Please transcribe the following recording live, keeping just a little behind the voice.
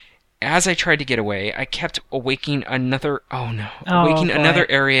as I tried to get away, I kept awaking another... Oh, no. Oh, awaking boy. another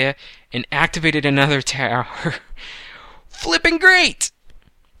area and activated another tower. Flipping great!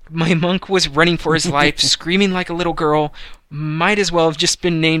 My monk was running for his life, screaming like a little girl. Might as well have just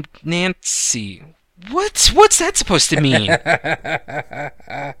been named Nancy. What's that supposed to mean?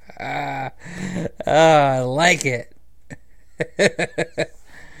 I like it.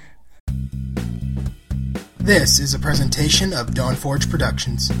 This is a presentation of Dawnforge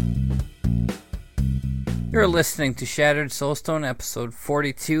Productions. You're listening to Shattered Soulstone, episode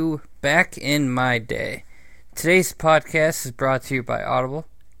 42, Back in My Day. Today's podcast is brought to you by Audible.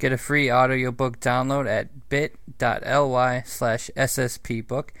 Get a free audiobook download at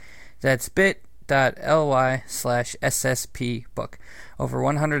bit.ly/SSPbook. That's bit.ly/SSPbook. Over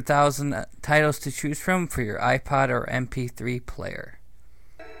 100,000 titles to choose from for your iPod or MP3 player.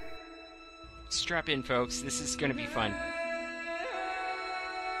 Strap in, folks. This is going to be fun.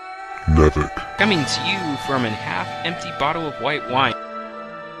 Nevik, Coming to you from a half-empty bottle of white wine.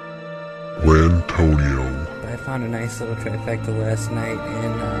 Lantonio, I found a nice little trifecta last night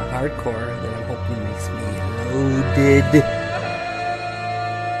in hardcore that I'm hoping makes me loaded.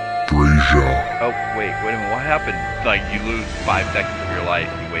 Breja, Oh, wait a minute, what happened? Like, you lose 5 seconds of your life,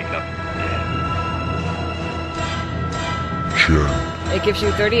 you wake up dead. Jen, It gives you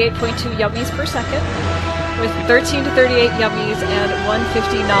 38.2 yummies per second, with 13 to 38 yummies and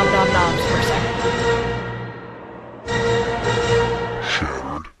 150 nom nom noms per second.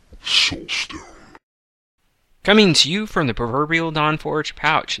 Shattered Soulstone. Coming to you from the proverbial Dawnforge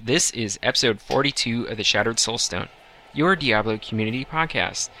pouch, this is episode 42 of the Shattered Soulstone, your Diablo community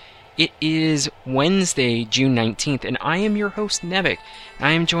podcast. It is Wednesday, June 19th, and I am your host, Nevik.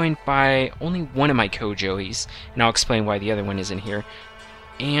 I am joined by only one of my co-joeys, and I'll explain why the other one isn't here,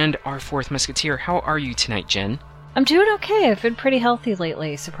 and our fourth musketeer. How are you tonight, Jen? I'm doing okay. I've been pretty healthy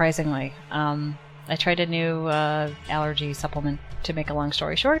lately, surprisingly. I tried a new allergy supplement to make a long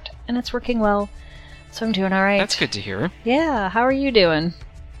story short, and it's working well, so I'm doing alright. That's good to hear. Yeah, how are you doing?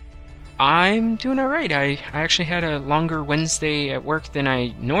 I'm doing alright. I actually had a longer Wednesday at work than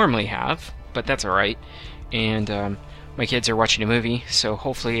I normally have, but that's alright. And my kids are watching a movie, so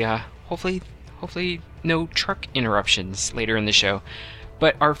hopefully no truck interruptions later in the show.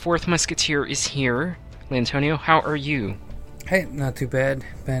 But our fourth musketeer is here. Lantonio, how are you? Hey, not too bad.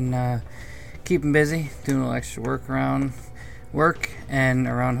 Been keeping busy, doing a little extra work around work and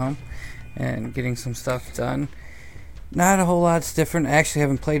around home, and getting some stuff done. Not a whole lot's different. I actually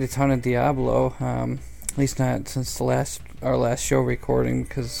haven't played a ton of Diablo, at least not since our last show recording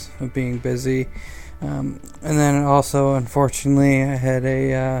because of being busy. And then also, unfortunately, I had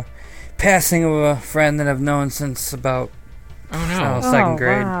a passing of a friend that I've known since about second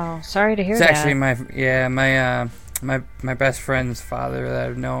grade. Wow. Sorry to hear It's that. actually my best friend's father that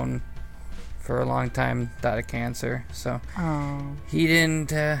I've known for a long time died of cancer. So he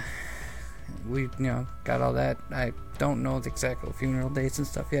didn't. We got all that. I don't know the exact funeral dates and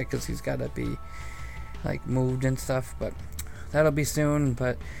stuff yet because he's got to be like moved and stuff. But that'll be soon.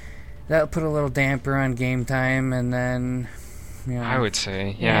 But that'll put a little damper on game time, and then I would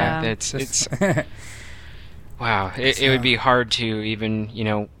say, Yeah. it's wow. It would be hard to even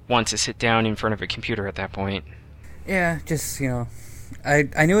want to sit down in front of a computer at that point. Yeah, just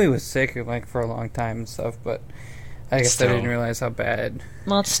I knew he was sick for a long time and stuff, but I guess I didn't realize how bad.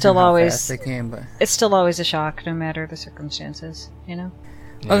 Well, it's still how always fast they came, but it's still always a shock, no matter the circumstances.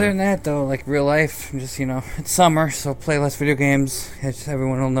 other than that, though, like real life, just it's summer, so play less video games.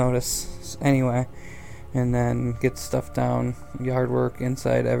 Everyone will notice anyway, and then get stuff down, yard work,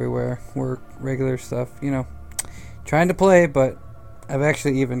 inside, everywhere, work, regular stuff. Trying to play, but I've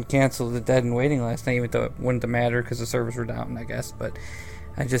actually even canceled the Dead and Waiting last night, even though it wouldn't have mattered because the servers were down, I guess. But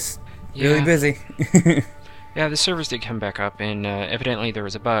I just really busy. Yeah, the servers did come back up, and evidently there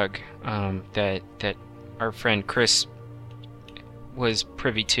was a bug that our friend Chris was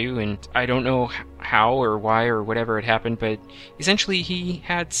privy to, and I don't know how or why or whatever had happened, but essentially he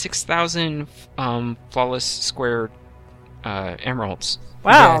had 6,000 flawless square emeralds.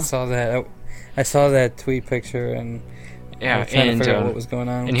 Wow. Yeah, I saw that tweet picture, and I was trying to figure out what was going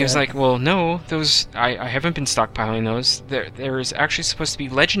on. And he was like, "Well, no, those I haven't been stockpiling those. There's actually supposed to be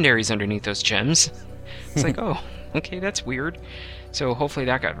legendaries underneath those gems." It's like, oh, okay, that's weird. So hopefully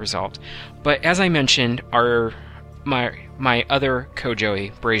that got resolved. But as I mentioned, my other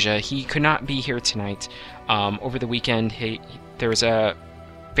co-joey, Breja, he could not be here tonight. Over the weekend, there was a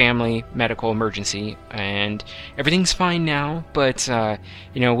family medical emergency, and everything's fine now. But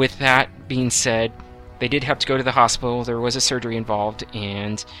with that being said, they did have to go to the hospital. There was a surgery involved,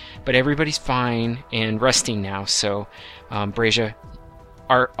 but everybody's fine and resting now. So, Breja,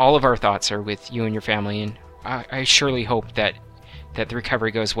 all of our thoughts are with you and your family, and I surely hope that the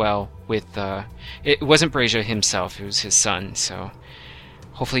recovery goes well with it wasn't Brazia himself, it was his son, so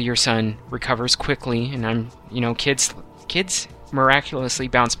hopefully your son recovers quickly, and kids miraculously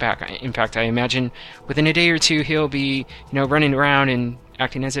bounce back. In fact, I imagine within a day or two he'll be running around and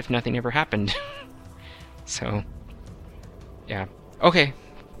acting as if nothing ever happened. So yeah, okay.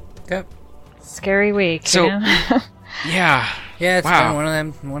 Yep. Scary week. So Yeah, it's wow.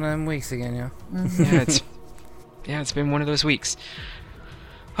 been one of them weeks again, It's been one of those weeks.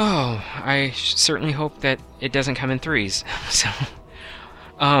 Oh, I certainly hope that it doesn't come in threes. So,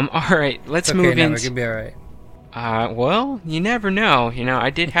 all right, let's move in. into. It'll be all right. Well, you never know. I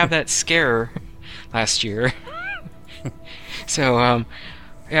did have that scare last year. So,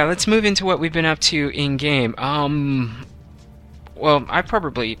 yeah, let's move into what we've been up to in game. Well, I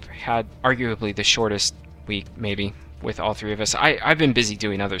probably had arguably the shortest week, maybe, with all three of us. I've been busy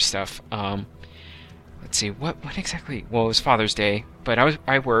doing other stuff. Let's see, what exactly? Well, it was Father's Day, but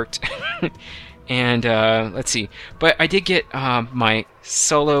I worked, and let's see. But I did get my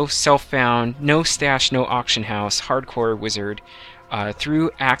solo, self-found, no stash, no auction house, hardcore wizard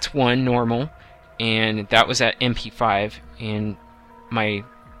through Act 1 normal, and that was at MP5, and my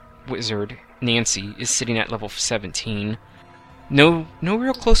wizard, Nancy, is sitting at level 17. No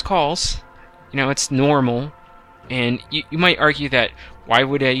real close calls. It's normal. And you might argue that why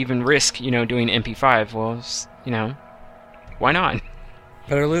would I even risk, doing MP5? Well, why not?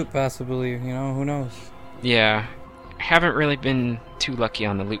 Better loot, possibly. Who knows? Yeah, haven't really been too lucky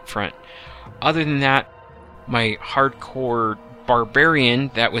on the loot front. Other than that, my hardcore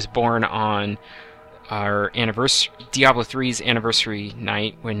barbarian that was born on our anniversary, Diablo 3's anniversary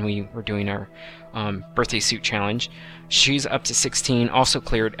night when we were doing our birthday suit challenge, she's up to 16, also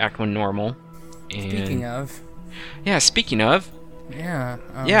cleared Act 1 normal. And Speaking of... Yeah, speaking of... Yeah.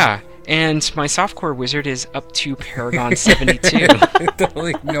 Yeah, and my softcore wizard is up to Paragon 72. Don't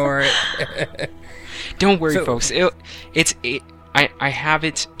ignore it. Don't worry, folks. I have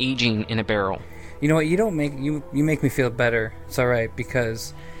it aging in a barrel. You know what? You make me feel better. It's all right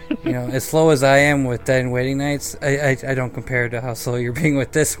because, as slow as I am with Dead and Waiting Nights, I don't compare to how slow you're being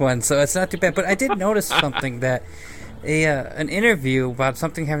with this one. So it's not too bad. But I did notice something that an interview about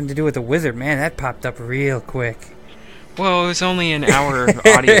something having to do with the wizard. Man, that popped up real quick. Well, it was only an hour of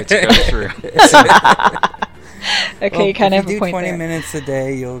audio to go through. Okay, you kind of have a point there. If you do 20 minutes a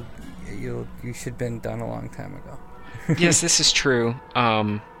day, you should have been done a long time ago. Yes, this is true.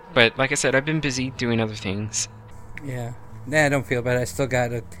 But like I said, I've been busy doing other things. Yeah. Nah, don't feel bad. I still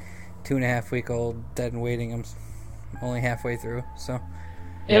got a 2.5-week-old Dead and Waiting. I'm only halfway through, so.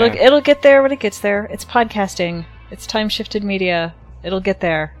 Yeah. It'll get there when it gets there. It's podcasting. It's time-shifted media. It'll get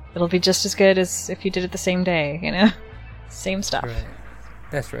there. It'll be just as good as if you did it the same day, Same stuff. Right.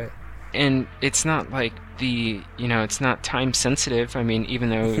 That's right. And it's not like it's not time sensitive. I mean, even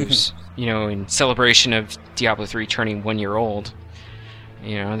though it was, in celebration of Diablo 3 turning 1 year old,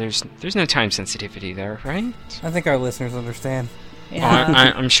 there's no time sensitivity there, right? I think our listeners understand.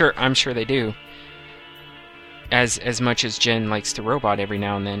 Yeah. I'm sure they do. As much as Jen likes to robot every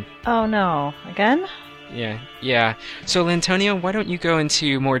now and then. Oh no, again? Yeah. So, Lantonio, why don't you go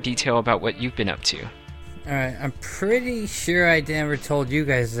into more detail about what you've been up to? Alright, I'm pretty sure I never told you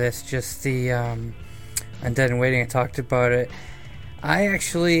guys this, just the, on Dead and Waiting, I talked about it. I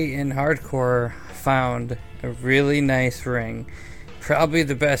actually, in hardcore, found a really nice ring. Probably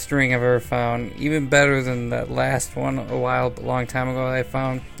the best ring I've ever found. Even better than that last one a long time ago that I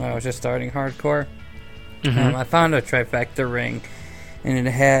found when I was just starting hardcore. Mm-hmm. I found a trifecta ring, and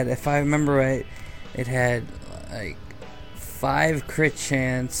it had, if I remember right, it had, 5 crit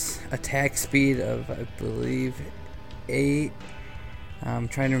chance, attack speed of, I believe, 8. I'm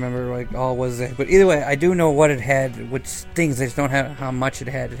trying to remember all was it. But either way, I do know what it had, which things I just don't have how much it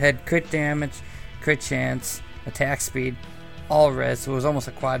had. It had crit damage, crit chance, attack speed, all res, so it was almost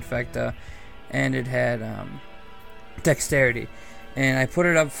a quadfecta, and it had dexterity. And I put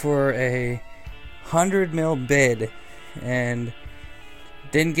it up for a 100 mil bid, and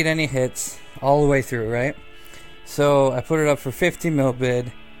didn't get any hits all the way through, right? So I put it up for 50 mil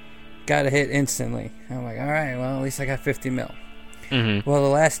bid, got a hit instantly. I'm like, alright, well, at least I got 50 mil. Mm-hmm. Well, the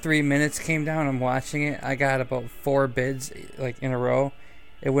last 3 minutes came down, I'm watching it, I got about 4 bids, in a row.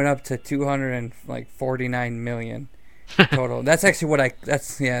 It went up to 249 million total. That's actually what I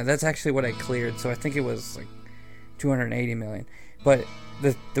cleared, so I think it was 280 million. But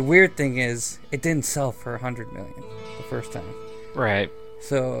the weird thing is, it didn't sell for 100 million the first time. Right.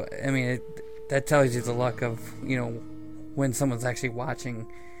 So, I mean, that tells you the luck of, when someone's actually watching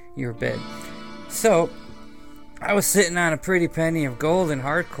your bid. So, I was sitting on a pretty penny of gold in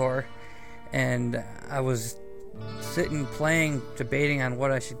hardcore, and I was sitting playing, debating on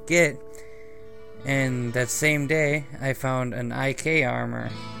what I should get. And that same day, I found an IK armor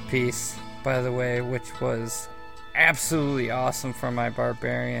piece, by the way, which was absolutely awesome for my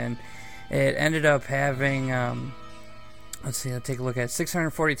barbarian. It ended up having, let's take a look at it.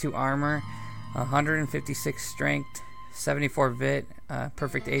 642 armor, 156 strength, 74 vit,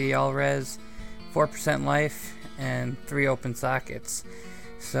 perfect 80 all res, 4% life, and 3 open sockets.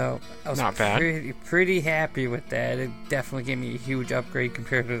 So I was Not bad. Pretty happy with that. It definitely gave me a huge upgrade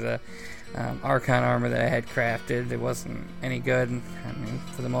compared to the Archon armor that I had crafted. It wasn't any good. I mean,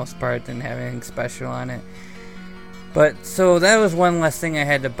 for the most part, didn't have anything special on it. But so that was one less thing I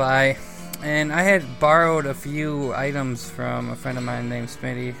had to buy. And I had borrowed a few items from a friend of mine named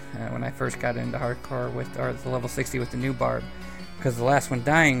Smitty when I first got into hardcore or the level 60 with the new barb, because the last one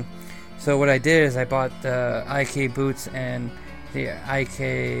dying. So what I did is I bought the IK boots and the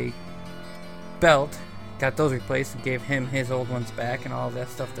IK belt, got those replaced, and gave him his old ones back and all that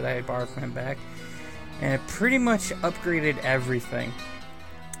stuff that I had borrowed from him back. And it pretty much upgraded everything.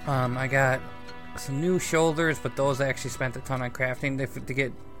 I got some new shoulders, but those I actually spent a ton on crafting to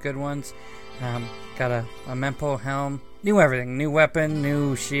get good ones. Got a Mempo helm, new everything, new weapon,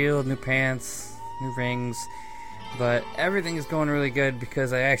 new shield, new pants, new rings. But everything is going really good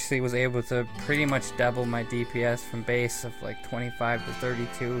because I actually was able to pretty much double my DPS from base of like 25 to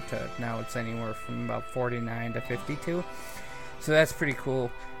 32 to now it's anywhere from about 49 to 52. So that's pretty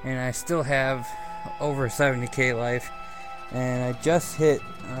cool. And I still have over 70k life. And I just hit,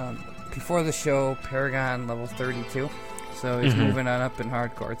 before the show, Paragon level 32. So he's moving on up in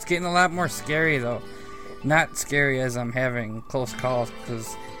hardcore. It's getting a lot more scary though. Not scary as I'm having close calls,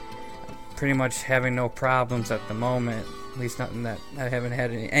 because pretty much having no problems at the moment. At least nothing that I haven't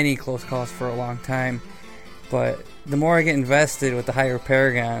had any close calls for a long time. But the more I get invested with the higher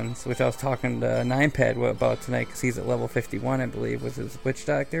Paragons, which I was talking to Ninepad about tonight, because he's at level 51, I believe, with his Witch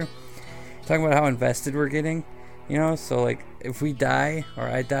Doctor. Talking about how invested we're getting, you know. So like, if we die or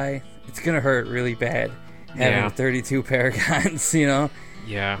I die, it's gonna hurt really bad having 32 Paragons, you know.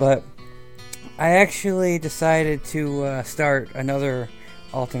 Yeah. But I actually decided to start another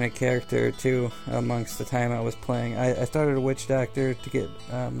alternate character too amongst the time I was playing. I started a Witch Doctor to get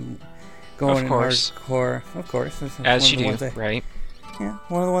going in hardcore. Of course. As you do, right? Yeah,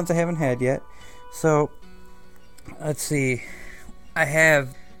 one of the ones I haven't had yet. So, let's see. I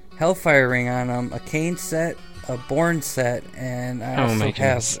have Hellfire Ring on them, a Cane set, a Born set, and I also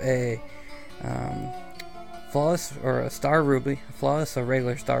have a Flawless or a Star Ruby. Flawless or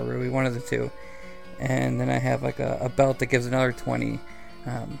regular Star Ruby, one of the two. And then I have like a belt that gives another 20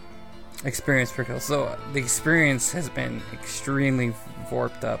 experience per kill. So the experience has been extremely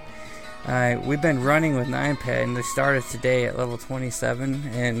warped up. We've been running with Ninepad, and they started today at level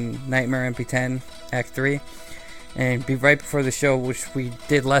 27 in Nightmare MP10 Act 3. And right before the show, which we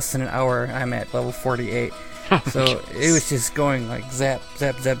did less than an hour, I'm at level 48. So it was just going like zap,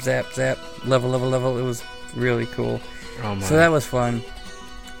 zap, zap, zap, zap, level. It was really cool. Oh my. So that was fun.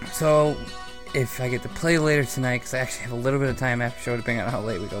 So if I get to play later tonight, because I actually have a little bit of time after show, depending on how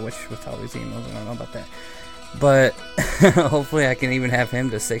late we go, which with all these emails, I don't know about that. But hopefully I can even have him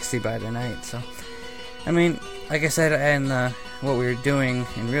to 60 by tonight. So, I mean, like I said, and what we were doing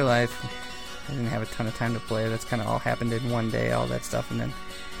in real life, I didn't have a ton of time to play. That's kind of all happened in one day, all that stuff. And then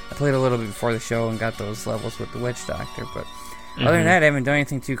I played a little bit before the show and got those levels with the Witch Doctor. But other than that, I haven't done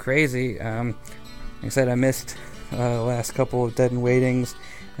anything too crazy. Like I said, I missed the last couple of Dead and Waitings.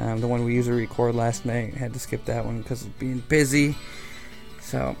 The one we usually record last night, I had to skip that one because of being busy.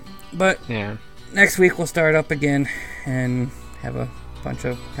 So, but yeah, next week we'll start up again and have a bunch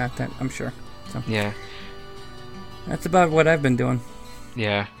of content, I'm sure. So yeah, that's about what I've been doing.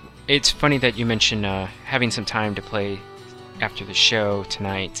 Yeah, it's funny that you mentioned having some time to play after the show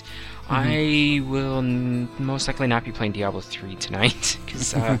tonight. I will most likely not be playing Diablo 3 tonight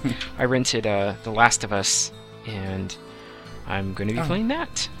because I rented The Last of Us, and I'm going to be playing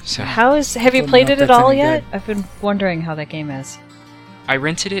that. So have you played it at all yet? I've been wondering how that game is. I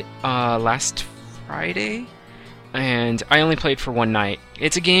rented it last Friday, and I only played for one night.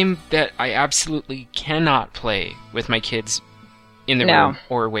 It's a game that I absolutely cannot play with my kids in the room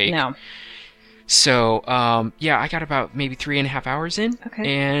or awake. No. So, yeah, I got about maybe 3.5 hours in,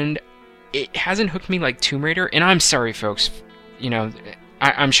 and it hasn't hooked me like Tomb Raider. And I'm sorry, folks. You know,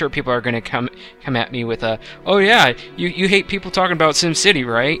 I'm sure people are going to come at me with oh yeah, you hate people talking about SimCity,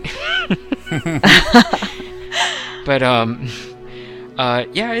 right? But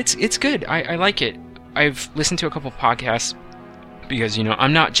yeah, it's good. I like it. I've listened to a couple podcasts because, you know,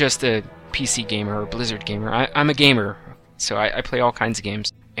 I'm not just a PC gamer or Blizzard gamer. I'm a gamer, so I play all kinds of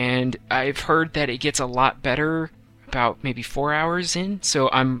games. And I've heard that it gets a lot better about maybe 4 hours in, so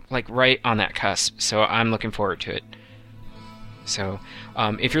I'm like right on that cusp, so I'm looking forward to it. So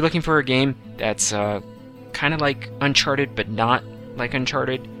if you're looking for a game that's kind of like Uncharted but not like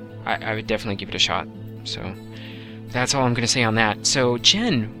Uncharted, I would definitely give it a shot. So that's all I'm going to say on that. So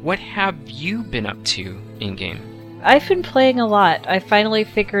Jen, what have you been up to in-game? I've been playing a lot. I finally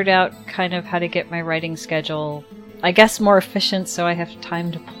figured out kind of how to get my writing schedule, I guess, more efficient so I have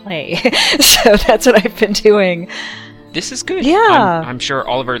time to play. So that's what I've been doing. This is good. Yeah. I'm sure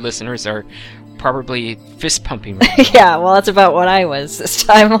all of our listeners are probably fist pumping right now. Yeah, well, that's about what I was this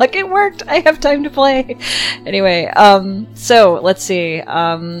time. Like, it worked. I have time to play. Anyway, so let's see.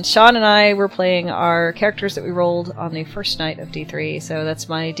 Sean and I were playing our characters that we rolled on the first night of D3. So that's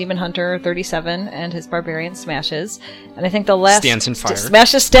my Demon Hunter 37 and his Barbarian Smashes. And I think the last Stands in fire.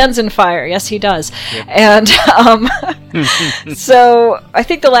 Smashes stands in fire. Yes, he does. Yep. And so I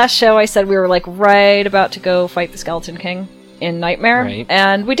think the last show I said we were like right about to go fight the Skeleton King in Nightmare, Right.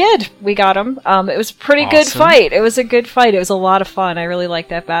 and we did. We got him. It was a pretty good Awesome. fight. It was a good fight. It was a lot of fun. I really liked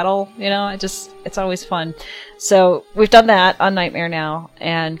that battle. You know, it's always fun. So we've done that on Nightmare now,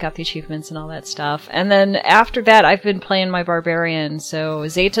 and got the achievements and all that stuff. And then after that, I've been playing my Barbarian. So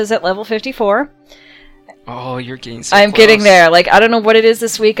Zeta's at level 54. Oh, you're getting so I'm close. getting there. Like, I don't know what it is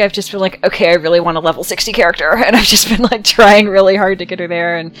this week. I've just been like, okay, I really want a level 60 character. And I've just been like trying really hard to get her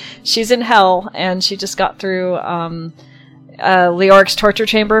there. And she's in hell, and she just got through Leoric's torture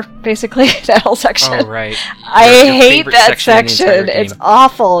chamber, basically, that whole section. Oh, right. I Your hate favorite that in the entire section. game. It's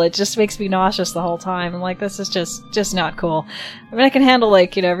awful. It just makes me nauseous the whole time. I'm like, this is just not cool. I mean, I can handle,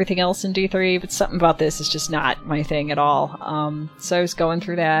 like, you know, everything else in D3, but something about this is just not my thing at all. So I was going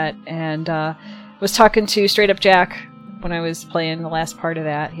through that, and was talking to Straight Up Jack when I was playing the last part of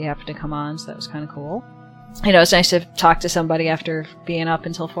that. He happened to come on, so that was kind of cool. You know, it's nice to talk to somebody after being up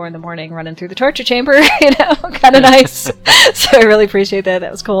until 4 a.m, running through the torture chamber, you know, kind of nice. So I really appreciate that.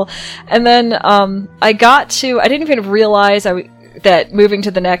 That was cool. And then I didn't even realize that moving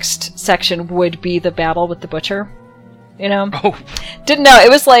to the next section would be the battle with the butcher, you know? Oh, Didn't know. It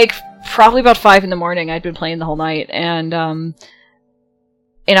was like probably about 5 a.m. I'd been playing the whole night, and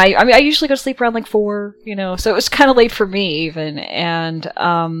I usually go to sleep around like 4, you know, so it was kind of late for me even, and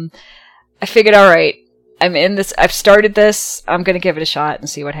I figured, all right, I'm in this, I've started this, I'm gonna give it a shot and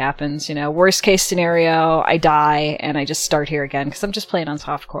see what happens, you know. Worst case scenario, I die, and I just start here again, because I'm just playing on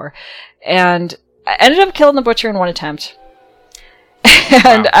softcore. And I ended up killing the butcher in one attempt.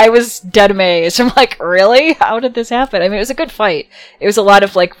 And Wow. I was dead amazed. I'm like, really? How did this happen? I mean, it was a good fight. It was a lot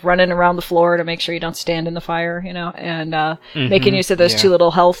of, like, running around the floor to make sure you don't stand in the fire, you know, and making use of those yeah. 2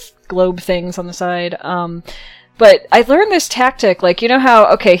 little health globe things on the side. But I learned this tactic, like, you know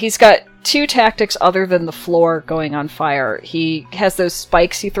how, okay, he's got 2 tactics other than the floor going on fire. He has those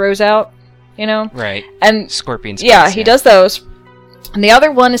spikes he throws out, you know? right. And Scorpion spikes, yeah, he does those. And the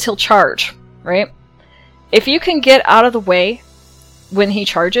other one is he'll charge, right? If you can get out of the way when he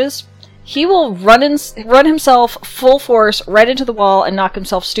charges, he will run himself full force right into the wall and knock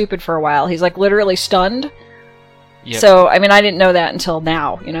himself stupid for a while. He's like literally stunned. Yep. So, I mean, I didn't know that until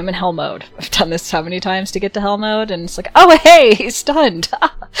now. You know, I'm in hell mode. I've done this so many times to get to hell mode, and it's like, oh, hey, he's stunned.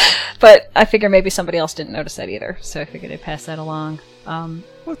 But I figure maybe somebody else didn't notice that either, so I figured I'd pass that along. Well,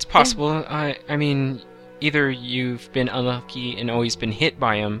 it's possible. I mean, either you've been unlucky and always been hit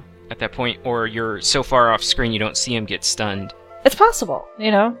by him at that point, or you're so far off screen you don't see him get stunned. It's possible,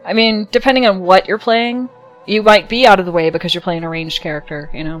 you know? I mean, depending on what you're playing, you might be out of the way because you're playing a ranged character,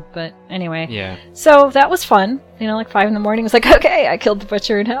 you know? But anyway. Yeah. So that was fun. You know, like 5 a.m. It was like, okay, I killed the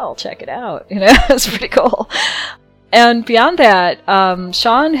butcher in hell. Check it out. You know, it's pretty cool. And beyond that,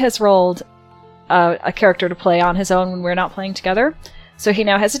 Sean has rolled a character to play on his own when we're not playing together. So he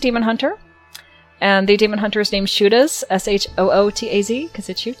now has a Demon Hunter. And the Demon Hunter is named Shootaz, Shootaz, because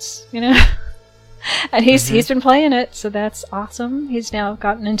it shoots, you know? And he's been playing it, so that's awesome. He's now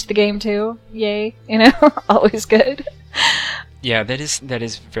gotten into the game too. Yay, you know, always good. Yeah, that is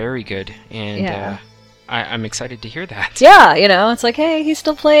very good, and Yeah. I'm excited to hear that. Yeah, you know, it's like, hey, he's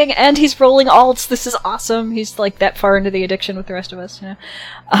still playing, and he's rolling alts. This is awesome. He's like that far into the addiction with the rest of us, you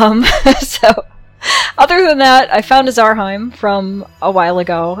know. So, other than that, I found a Zarheim from a while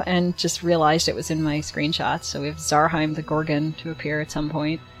ago and just realized it was in my screenshots. So we have Zarheim the Gorgon to appear at some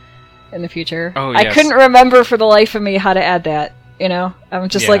point in the future. Oh, I yes. couldn't remember for the life of me how to add that, you know? I'm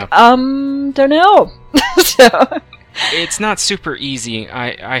just Yeah. like, don't know. So, It's not super easy.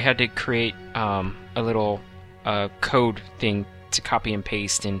 I had to create a little code thing to copy and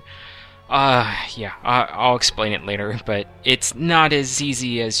paste, and Yeah, I'll explain it later, but it's not as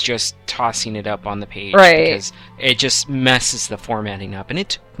easy as just tossing it up on the page. Right. Because it just messes the formatting up, and it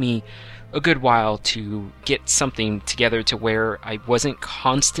took me a good while to get something together to where I wasn't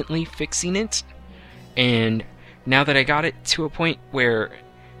constantly fixing it. And now that I got it to a point where,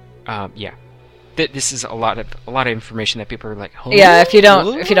 this is a lot of information that people are like, oh, Yeah, if you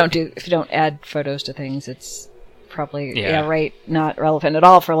don't add photos to things, it's probably right, not relevant at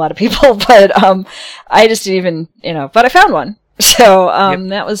all for a lot of people. But I just didn't even, but I found one. So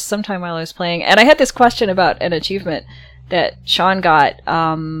that was sometime while I was playing, and I had this question about an achievement that Sean got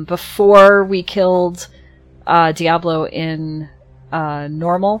before we killed Diablo in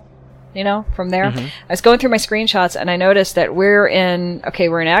normal. From there. I was going through my screenshots and I noticed that we're in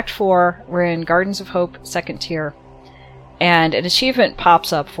Act 4, we're in Gardens of Hope, 2nd tier, and an achievement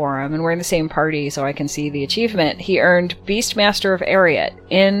pops up for him, and we're in the same party, so I can see the achievement. He earned Beastmaster of Ariat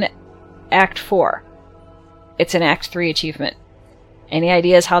in Act 4. It's an Act 3 achievement. Any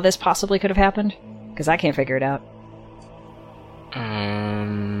ideas how this possibly could have happened? Because I can't figure it out.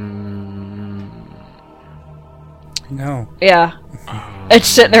 No. Yeah. It's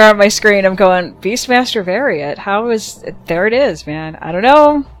sitting there on my screen. I'm going, Beastmaster of Ariat. How is it? There it is, man. I don't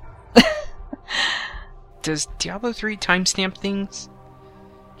know. Does Diablo 3 timestamp things?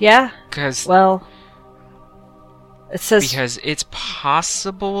 Yeah. Well, it says... Because it's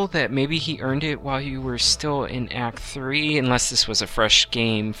possible that maybe he earned it while you were still in Act 3, unless this was a fresh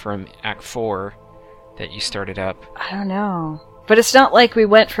game from Act 4 that you started up. I don't know. But it's not like we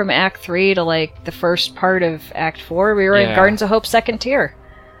went from Act 3 to, the first part of Act 4. We were in Gardens of Hope 2nd tier.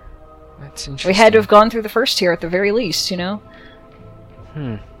 That's interesting. We had to have gone through the first tier at the very least, I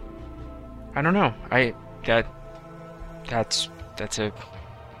don't know. That's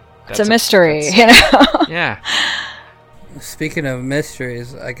a mystery, Yeah. Speaking of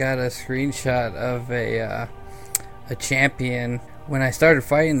mysteries, I got a screenshot of a champion. When I started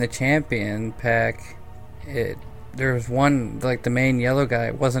fighting the champion pack, there was one, the main yellow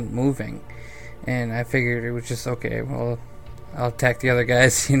guy wasn't moving, and I figured it was just okay. Well, I'll attack the other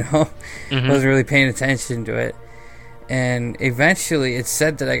guys. Wasn't really paying attention to it, and eventually it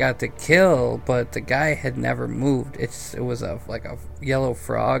said that I got the kill, but the guy had never moved. It was a yellow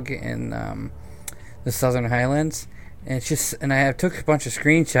frog in the Southern Highlands, and I took a bunch of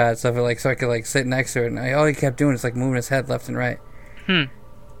screenshots of it, so I could sit next to it, and all he kept doing is moving his head left and right.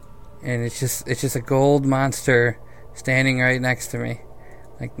 And it's just a gold monster standing right next to me,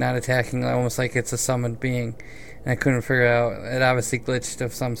 not attacking, almost like it's a summoned being. And I couldn't figure out. It obviously glitched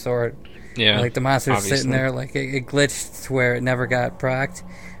of some sort. Yeah, the monster's obviously sitting there, it glitched to where it never got procced,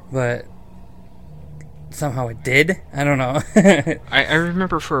 but somehow it did. I don't know. I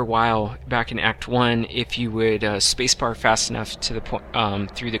remember for a while back in Act 1, if you would spacebar fast enough to the point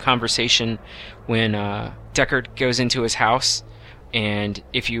through the conversation when Deckard goes into his house, and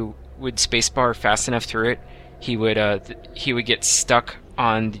if you would spacebar fast enough through it, he would get stuck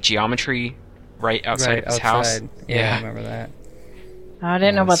on the geometry right outside of his house. Yeah, I remember that. I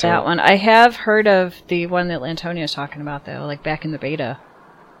didn't know about that one. I have heard of the one that Lantonia was talking about, though, back in the beta.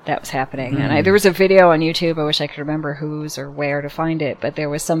 That was happening. And there was a video on YouTube. I wish I could remember whose or where to find it, but there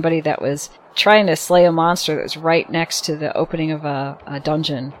was somebody that was trying to slay a monster that was right next to the opening of a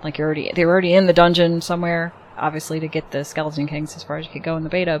dungeon. They were already in the dungeon somewhere, obviously, to get the Skeleton Kings as far as you could go in the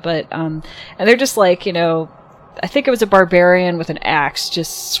beta. But and they're just I think it was a barbarian with an axe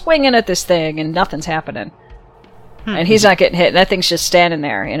just swinging at this thing, and nothing's happening. And he's not getting hit, and that thing's just standing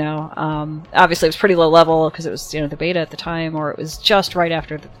there, Obviously, it was pretty low level because it was, the beta at the time, or it was just right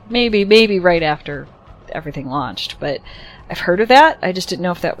after, maybe right after everything launched. But I've heard of that. I just didn't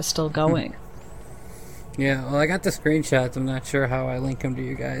know if that was still going. Yeah, well, I got the screenshots. I'm not sure how I link them to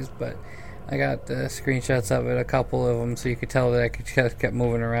you guys, but I got the screenshots of it, a couple of them, so you could tell that I kept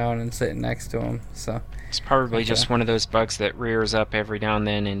moving around and sitting next to them. So it's probably just one of those bugs that rears up every now and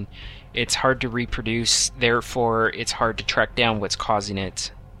then, and it's hard to reproduce, therefore it's hard to track down what's causing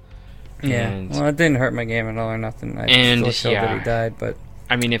it. Yeah, well, it didn't hurt my game at all or nothing. I still showed that he died, but...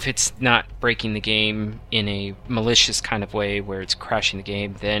 I mean, if it's not breaking the game in a malicious kind of way where it's crashing the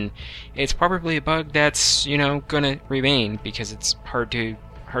game, then it's probably a bug that's, gonna remain because it's hard to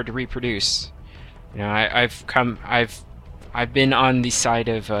reproduce. I've been on the side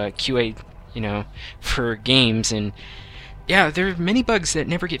of QA, for games, and yeah, there are many bugs that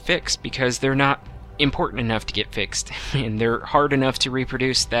never get fixed because they're not important enough to get fixed, and they're hard enough to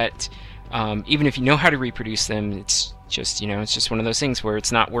reproduce that even if you know how to reproduce them, it's just one of those things where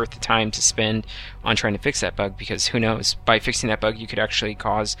it's not worth the time to spend on trying to fix that bug, because who knows, by fixing that bug you could actually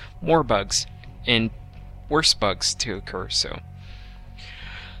cause more bugs and worse bugs to occur. So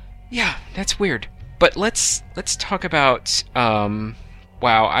Yeah, that's weird. But let's talk about.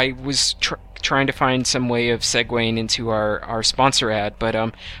 Wow, I was trying to find some way of segueing into our sponsor ad, but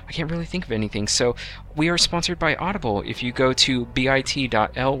I can't really think of anything. So we are sponsored by Audible. If you go to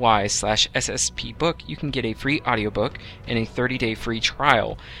bit.ly/sspbook, you can get a free audiobook and a 30-day free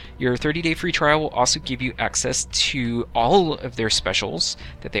trial. Your 30-day free trial will also give you access to all of their specials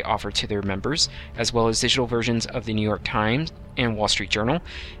that they offer to their members, as well as digital versions of the New York Times and Wall Street Journal.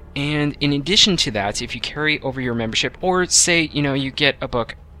 And in addition to that, if you carry over your membership, or say, you get a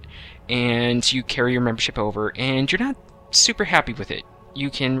book and you carry your membership over and you're not super happy with it, you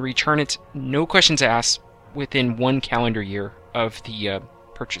can return it, no questions asked, within 1 calendar year of the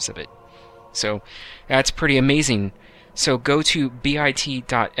purchase of it. So that's pretty amazing. So go to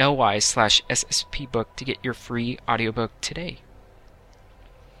bit.ly/sspbook to get your free audiobook today.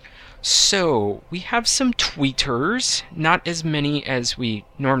 So, we have some tweeters, not as many as we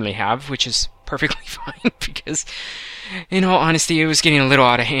normally have, which is perfectly fine, because, in all honesty, it was getting a little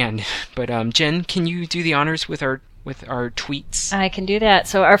out of hand. But, Jen, can you do the honors with our tweets? I can do that.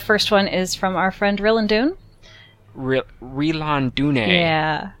 So, our first one is from our friend Rilandune. Rilandune.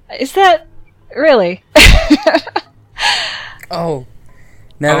 Yeah. Is that... really? Oh.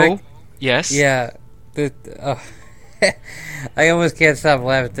 Nevik? Oh, yes? Yeah. I almost can't stop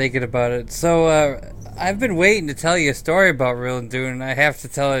laughing thinking about it. So, I've been waiting to tell you a story about Rilandune, and I have to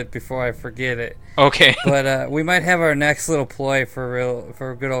tell it before I forget it. Okay. But we might have our next little ploy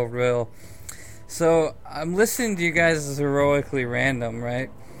for good old Ril. So, I'm listening to you guys as Heroically Random,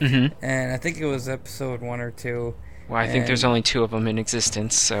 right? Mm-hmm. And I think it was episode 1 or 2. Well, I think there's only 2 of them in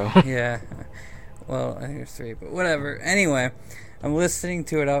existence, so... Yeah. Well, I think there's 3, but whatever. Anyway... I'm listening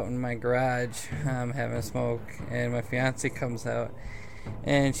to it out in my garage, having a smoke, and my fiance comes out,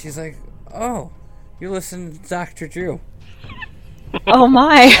 and she's like, "Oh, you're listening to Dr. Drew." Oh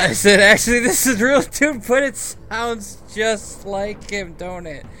my! I said, "Actually, this is real too, but it sounds just like him, don't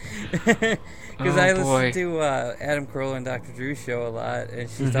it?" Because I listen to Adam Carolla and Dr. Drew's show a lot, and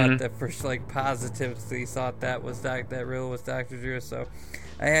she thought that first, positively thought that real was Dr. Drew, so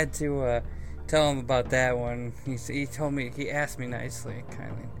I had to tell him about that one. He told me, he asked me nicely,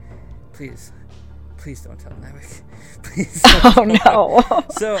 kindly, please don't tell Nevik. Please don't Oh no.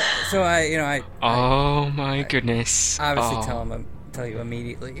 So I oh my goodness. Obviously tell you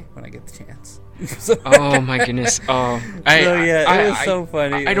immediately when I get the chance. Oh my goodness. Oh. It was so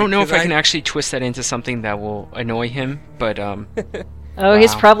funny. I don't know if I can actually twist that into something that will annoy him, but Oh, wow.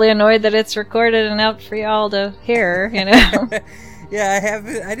 He's probably annoyed that it's recorded and out for y'all to hear, Yeah,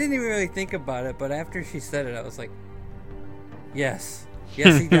 I didn't even really think about it, but after she said it, I was like, yes,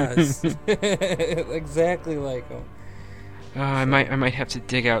 he does. Exactly like him. I might have to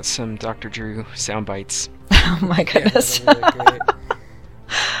dig out some Dr. Drew sound bites. Oh my goodness. Yeah, that's really great.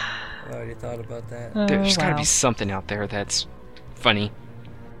 I already thought about that. There's got to wow. be something out there that's funny.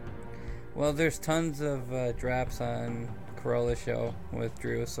 Well, there's tons of drops on Carolla show with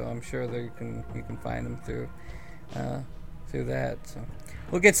Drew, so I'm sure that you can find them through that. So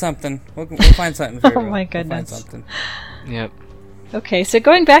we'll get something. We'll find something for you. Oh my goodness. We'll find something. Yep. Okay, so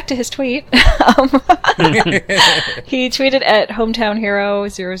going back to his tweet, he tweeted at Hometown Hero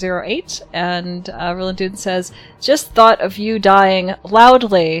 008, and Rilandune says, "Just thought of you dying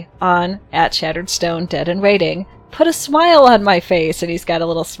loudly on @ShatteredStone Dead and Waiting. Put a smile on my face," and he's got a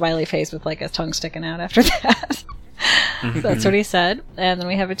little smiley face with a tongue sticking out after that. So that's what he said. And then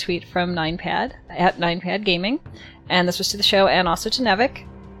we have a tweet from 9pad at 9pad Gaming, and this was to the show and also to Nevik.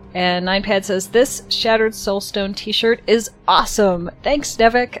 And 9pad says, "This Shattered Soulstone t-shirt is awesome. Thanks,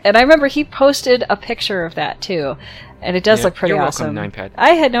 Nevik." And I remember he posted a picture of that too. And it does look pretty you're awesome. welcome, 9pad. I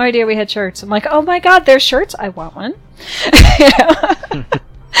had no idea we had shirts. I'm like, oh my god, there's shirts? I want one.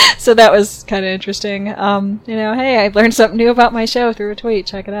 So that was kind of interesting. Hey, I learned something new about my show through a tweet.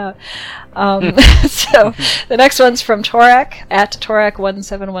 Check it out. So the next one's from Torak at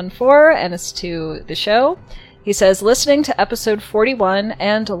Torak1714, and it's to the show. He says, "Listening to episode 41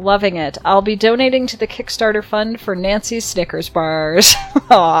 and loving it. I'll be donating to the Kickstarter fund for Nancy's Snickers bars."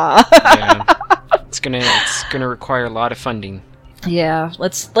 Aww. Yeah. It's gonna require a lot of funding. Yeah,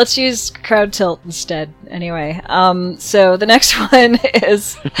 let's use Crowd Tilt instead. Anyway, so the next one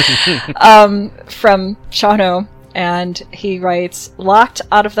is from Shano, and he writes, "Locked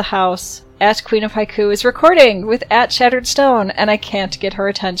out of the house. @Queen of Haiku is recording with @ShatteredStone, and I can't get her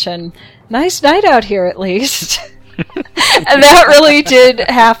attention. Nice night out here, at least." And that really did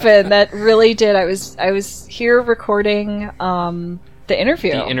happen. That really did. I was here recording the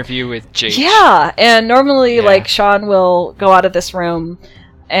interview. The interview with Jake. Yeah, and normally, Sean will go out of this room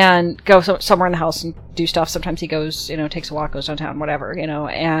and go somewhere in the house and do stuff. Sometimes he goes, takes a walk, goes downtown, whatever,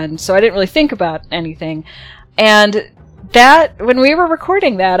 and so I didn't really think about anything. And that, when we were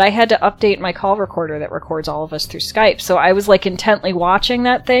recording that, I had to update my call recorder that records all of us through Skype. So I was like intently watching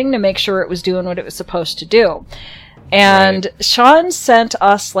that thing to make sure it was doing what it was supposed to do. And Sean sent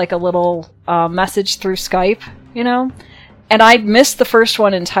us like a little message through Skype, and I'd missed the first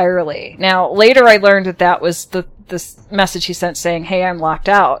one entirely. Now, later I learned that was this message he sent saying, "Hey, I'm locked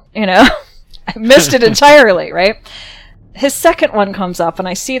out," I missed it entirely, right? His second one comes up, and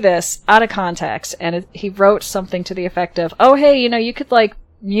I see this out of context, and he wrote something to the effect of, "Oh, hey, you could like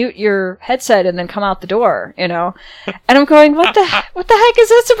mute your headset and then come out the door," and I'm going, what the heck is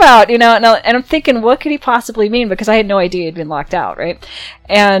this about, and I'm thinking, what could he possibly mean? Because I had no idea he'd been locked out, right?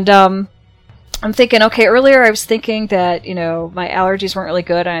 And I'm thinking, okay, earlier I was thinking that, my allergies weren't really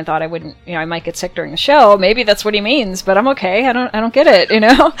good and I thought I wouldn't, I might get sick during the show. Maybe that's what he means, but I'm okay. I don't get it,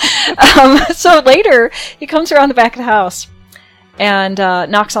 So later he comes around the back of the house and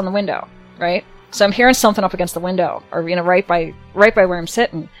knocks on the window, right? So I'm hearing something up against the window or, right by where I'm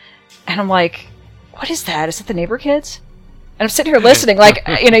sitting. And I'm like, what is that? Is it the neighbor kids? And I'm sitting here listening, like,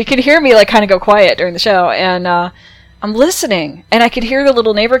 you can hear me like kind of go quiet during the show. And, I'm listening, and I could hear the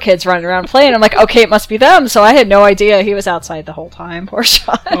little neighbor kids running around playing. I'm like, okay, it must be them. So I had no idea he was outside the whole time. Poor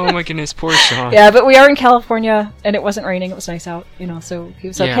Sean. Oh my goodness, poor Sean. Yeah, but we are in California, and it wasn't raining. It was nice out, so he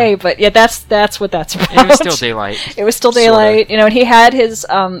was okay. But yeah, that's what that's about. It was still daylight. It was still daylight, sorta. And he had his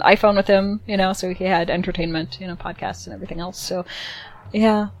iPhone with him, so he had entertainment, podcasts and everything else. So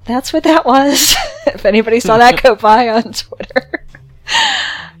yeah, that's what that was. If anybody saw that, go by on Twitter.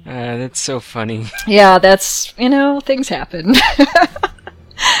 That's so funny. Yeah, that's, things happen.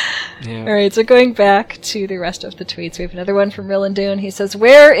 Yeah. All right, so going back to the rest of the tweets, we have another one from Rillandoon. He says,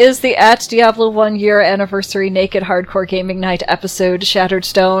 "Where is the at Diablo 1 year anniversary Naked Hardcore Gaming Night episode, Shattered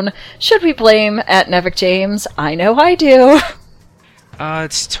Stone? Should we blame at Nevik James? I know I do."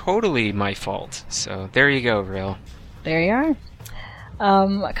 It's totally my fault. So there you go, Rill. There you are.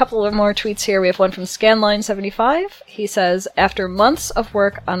 A couple of more tweets here. We have one from Scanline75. He says, "After months of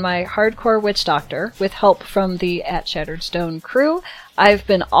work on my hardcore witch doctor, with help from the at Shattered Stone crew, I've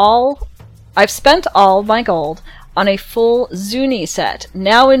spent all my gold on a full Zuni set.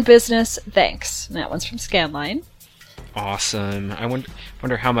 Now in business, thanks." And that one's from Scanline. Awesome. I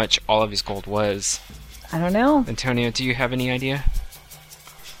wonder how much all of his gold was. I don't know. Antonio, do you have any idea?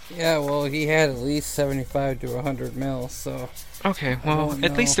 Yeah, well, he had at least 75 to 100 mil, so... Okay, well,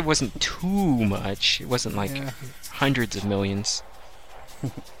 at least it wasn't too much. It wasn't like hundreds of millions.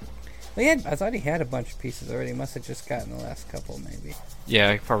 I thought he had a bunch of pieces already. He must have just gotten the last couple, maybe.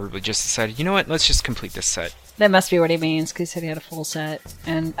 Yeah, he probably just decided, you know what, let's just complete this set. That must be what he means, because he said he had a full set.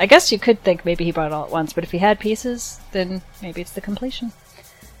 And I guess you could think maybe he bought it all at once, but if he had pieces, then maybe it's the completion.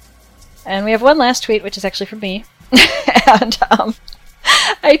 And we have one last tweet, which is actually from me. And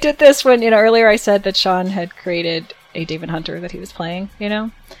I did this when, earlier I said that Sean had created a Demon Hunter that he was playing,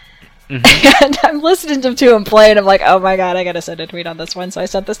 Mm-hmm. And I'm listening to him play, and I'm like, oh my god, I gotta send a tweet on this one. So I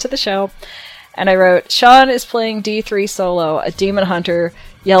sent this to the show, and I wrote, "Sean is playing D3 solo, a Demon Hunter,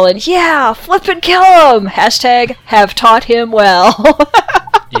 yelling, 'Yeah, flip and kill him!' Hashtag have taught him well."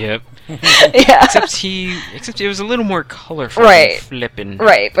 Yep. Yeah. Except it was a little more colorful right. than flippin'.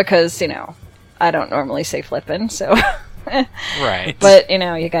 Right, because, I don't normally say flippin', so... Right. But,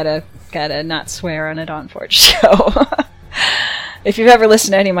 you gotta not swear on a Dawn Forge show. If you've ever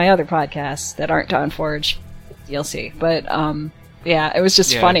listened to any of my other podcasts that aren't Dawn Forge, you'll see. But, yeah, it was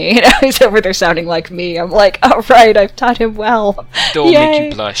just funny. He's over there sounding like me. I'm like, oh, right, I've taught him well. Don't Yay.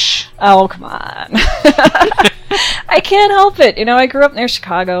 make you blush. Oh, come on. I can't help it. I grew up near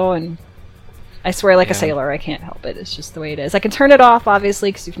Chicago, and I swear like a sailor. I can't help it. It's just the way it is. I can turn it off,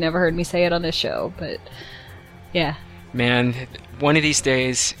 obviously, because you've never heard me say it on this show, but, yeah. Man, one of these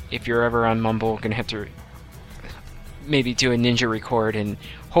days, if you're ever on Mumble, gonna have to maybe do a ninja record and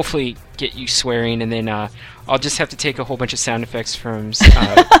hopefully get you swearing, and then I'll just have to take a whole bunch of sound effects from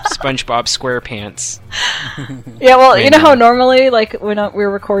SpongeBob SquarePants. Yeah, well, you know how normally, like, when we're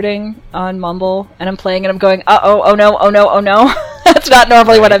recording on Mumble, and I'm playing, and I'm going, uh-oh, oh no, oh no, oh no? That's not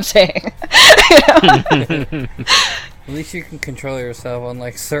normally what I'm saying. At least you can control yourself,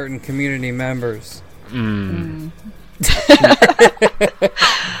 unlike certain community members.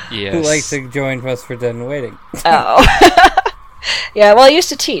 Yes. Who like to join us for Dead and Waiting. Oh. Yeah, well, I used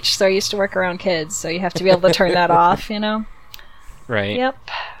to teach, so I used to work around kids, so you have to be able to turn that off, Right. Yep.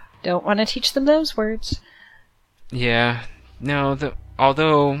 Don't want to teach them those words. Yeah. No,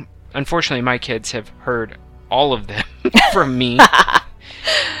 although, unfortunately, my kids have heard all of them from me.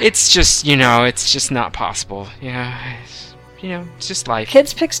 It's just, it's just not possible. Yeah. it's just life.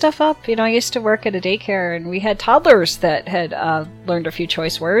 Kids pick stuff up. I used to work at a daycare, and we had toddlers that had learned a few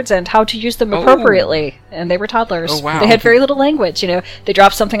choice words and how to use them appropriately. And they were toddlers. Oh, wow. They had very little language. They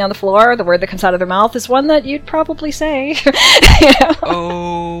drop something on the floor. The word that comes out of their mouth is one that you'd probably say.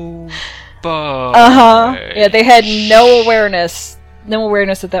 Oh, but Yeah, they had no awareness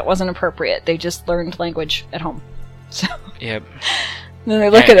that wasn't appropriate. They just learned language at home. So Yep. then they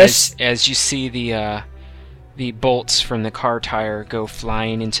look at us. As you see the bolts from the car tire go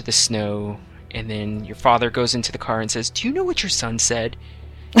flying into the snow, and then your father goes into the car and says, "Do you know what your son said?"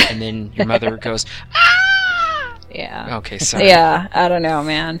 And then your mother goes, "Ah!" Yeah. Okay, sorry. Yeah, I don't know,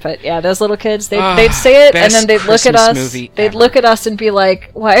 man, but yeah, those little kids, they'd say it, and then they'd look at Christmas us. movie They'd ever. look at us and be like,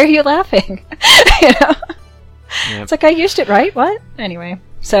 "Why are you laughing?" Yep. It's like, I used it right. What? Anyway,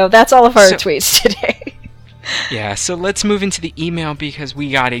 so that's all of our So- tweets today. Yeah, so let's move into the email because we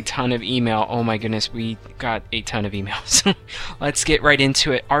got a ton of email. Oh my goodness, we got a ton of email. So let's get right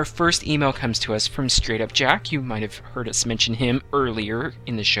into it. Our first email comes to us from Straight Up Jack. You might have heard us mention him earlier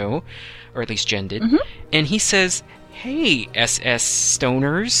in the show, or at least Jen did. And he says, "Hey, SS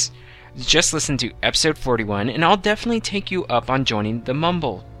Stoners, just listened to episode 41, and I'll definitely take you up on joining the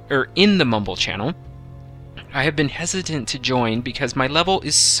Mumble, or in the Mumble channel. I have been hesitant to join because my level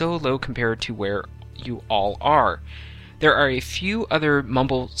is so low compared to where you all are. There are a few other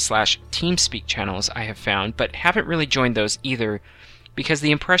Mumble/TeamSpeak channels I have found, but haven't really joined those either, because the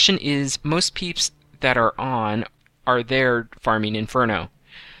impression is most peeps that are on are there farming Inferno.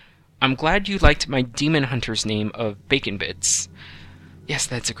 I'm glad you liked my Demon Hunter's name of Bacon Bits." Yes,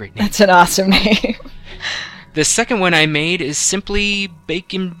 that's a great name. That's an awesome name. The second one I made is simply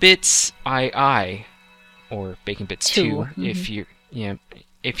Bacon Bits II, or Bacon Bits 2,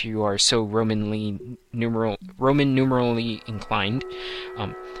 if you are so Roman numerally inclined.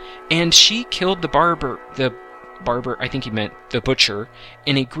 And she killed the barber, I think he meant the butcher,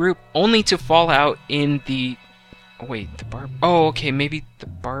 in a group only to fall out in the... maybe the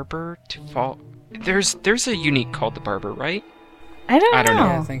barber to fall... There's a unique called the barber, right? I don't know.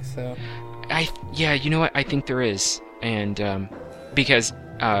 Yeah, I think so. You know what? I think there is. And, because,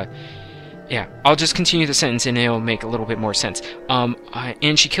 I'll just continue the sentence and it'll make a little bit more sense.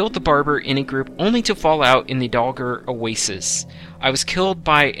 And she killed the barber in a group only to fall out in the Dalgar Oasis. I was killed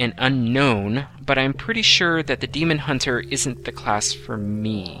by an unknown, but I'm pretty sure that the Demon Hunter isn't the class for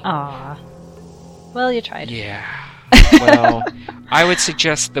me. Aw. Well, you tried. Yeah. Well, I would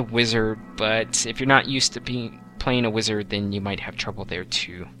suggest the wizard, but if you're not used to playing a wizard, then you might have trouble there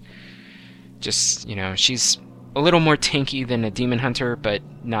too. Just, she's a little more tanky than a Demon Hunter, but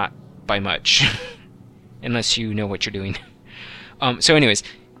not by much. Unless you know what you're doing. So anyways,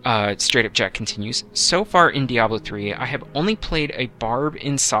 Straight Up Jack continues. So far in Diablo 3, I have only played a barb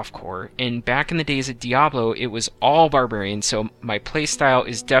in softcore, and back in the days of Diablo, it was all barbarian, so my playstyle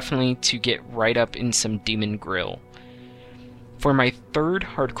is definitely to get right up in some demon grill. For my third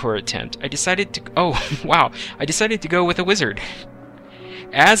hardcore attempt, I decided to go with a wizard.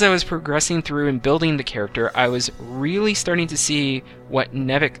 As I was progressing through and building the character, I was really starting to see what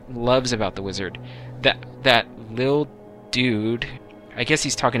Nevik loves about the wizard. That lil dude, I guess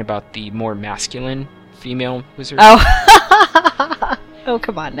he's talking about the more masculine female wizard. Oh. Oh,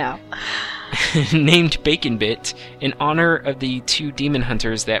 come on now. Named Bacon Bit, in honor of the two demon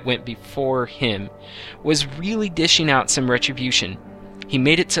hunters that went before him, was really dishing out some retribution. He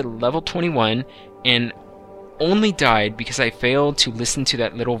made it to level 21 and only died because I failed to listen to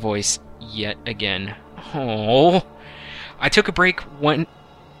that little voice yet again. Oh. I took a break one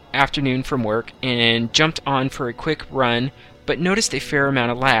afternoon from work and jumped on for a quick run, but noticed a fair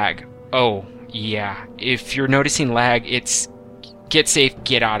amount of lag. Oh, yeah. If you're noticing lag, it's get safe,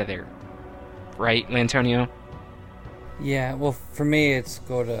 get out of there. Right, Lantonio? Yeah, well, for me, it's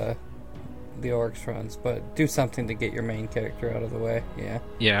go to the Orcs runs, but do something to get your main character out of the way, yeah.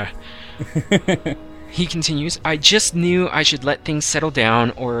 Yeah. He continues, I just knew I should let things settle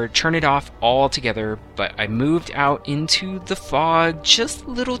down or turn it off altogether, but I moved out into the fog just a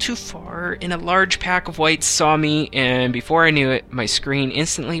little too far, and a large pack of wights saw me, and before I knew it, my screen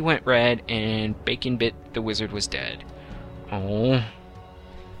instantly went red, and Bacon Bit the wizard was dead. Oh.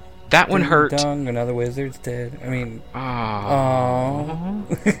 That one hurt. Dong, another wizard's dead. I mean... Oh.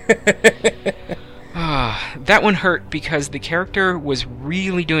 That one hurt because the character was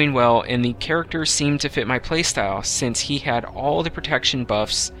really doing well, and the character seemed to fit my playstyle since he had all the protection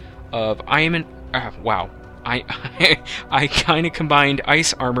buffs of I kind of combined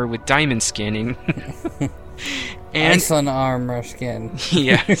ice armor with diamond skin and Iceland armor skin.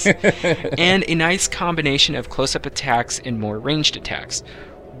 Yes. And a nice combination of close-up attacks and more ranged attacks.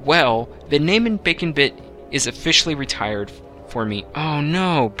 Well, the name in Bacon Bit is officially retired for me. Oh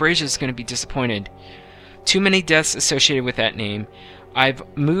no, Brazia's going to be disappointed. Too many deaths associated with that name. I've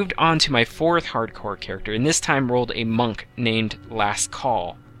moved on to my 4th hardcore character, and this time rolled a monk named Last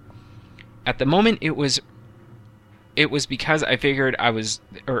Call. At the moment, it was because I figured I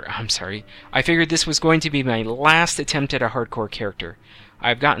figured this was going to be my last attempt at a hardcore character.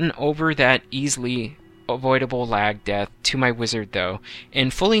 I've gotten over that easily avoidable lag death to my wizard, though,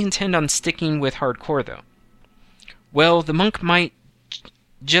 and fully intend on sticking with hardcore, though. Well, the monk might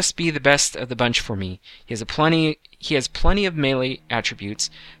just be the best of the bunch for me. He has plenty of melee attributes,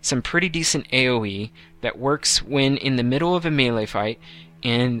 some pretty decent AoE that works when in the middle of a melee fight,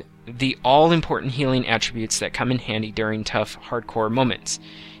 and the all-important healing attributes that come in handy during tough hardcore moments.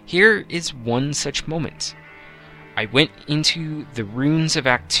 Here is one such moment. I went into the ruins of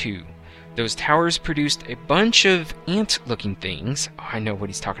Act 2. Those towers produced a bunch of ant-looking things. Oh, I know what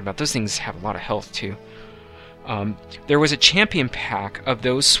he's talking about. Those things have a lot of health, too. There was a champion pack of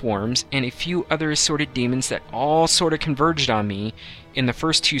those swarms and a few other assorted demons that all sort of converged on me in the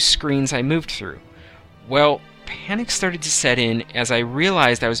first 2 screens I moved through. Well, panic started to set in as I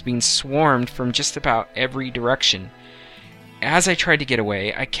realized I was being swarmed from just about every direction. As I tried to get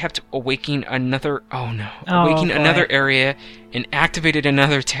away, I kept awaking another area and activated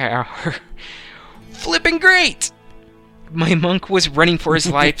another tower. Flipping great! My monk was running for his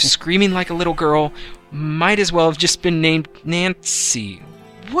life, screaming like a little girl. Might as well have just been named Nancy.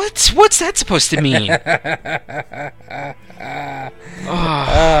 What's that supposed to mean?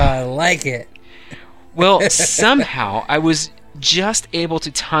 I like it. Well, somehow I was just able to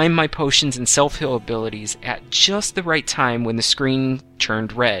time my potions and self-heal abilities at just the right time when the screen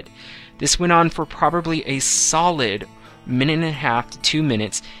turned red. This went on for probably a solid 1.5 to 2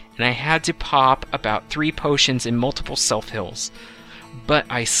 minutes, and I had to pop about 3 potions and multiple self-heals. But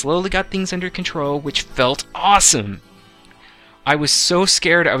I slowly got things under control, which felt awesome. I was so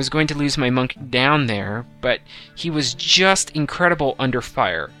scared I was going to lose my monk down there, but he was just incredible under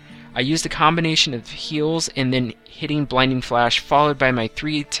fire. I used a combination of heals and then hitting Blinding Flash, followed by my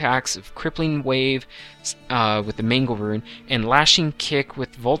 3 attacks of Crippling Wave with the Mangle Rune and Lashing Kick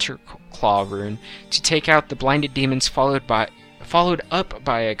with Vulture Claw Rune to take out the blinded demons, followed up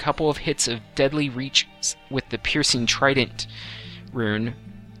by a couple of hits of Deadly Reach with the Piercing Trident Rune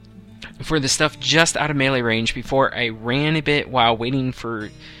for the stuff just out of melee range before I ran a bit while waiting for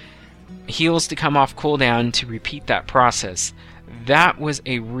heals to come off cooldown to repeat that process. That was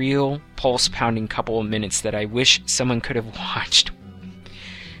a real pulse-pounding couple of minutes that I wish someone could have watched.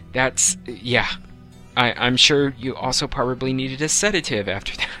 I'm sure you also probably needed a sedative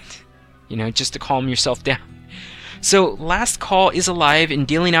after that. Just to calm yourself down. So, Last Call is alive and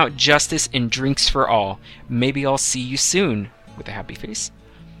dealing out justice and drinks for all. Maybe I'll see you soon, with a happy face.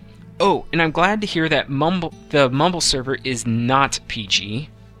 Oh, and I'm glad to hear that the Mumble server is not PG.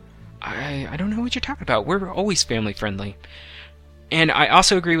 I don't know what you're talking about. We're always family friendly. And I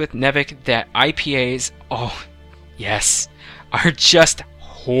also agree with Nevik that IPAs, oh, yes, are just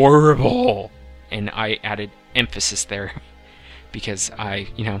horrible. And I added emphasis there because I,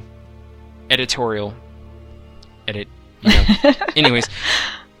 editorial edit, Anyways,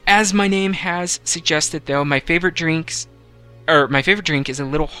 as my name has suggested, though, my favorite drink is a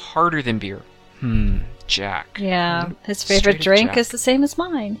little harder than beer. Jack. Yeah, his favorite drink Jack. is the same as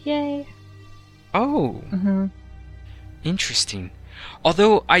mine. Yay. Oh. Mm-hmm. Interesting.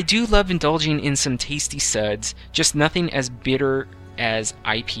 Although I do love indulging in some tasty suds, just nothing as bitter as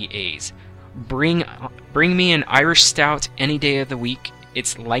IPAs. Bring me an Irish stout any day of the week.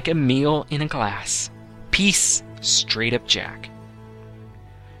 It's like a meal in a glass. Peace, straight up Jack.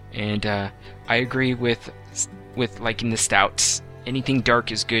 And I agree with liking the stouts. Anything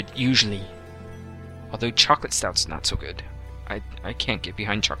dark is good usually. Although chocolate stout's not so good. I can't get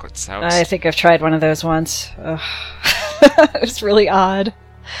behind chocolate stouts. I think I've tried one of those once. It's really odd.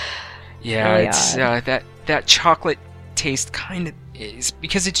 Yeah, really it's that chocolate taste kind of is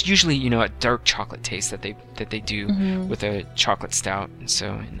because it's usually a dark chocolate taste that they do with a chocolate stout, and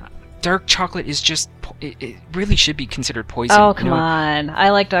so dark chocolate is just it really should be considered poison. Oh come on! I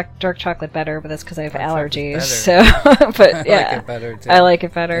like dark chocolate better, but that's because I have allergies. So, but I yeah, like it better too. I like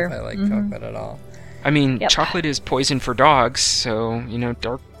it better. If I like chocolate at all. I mean, Yep. chocolate is poison for dogs, so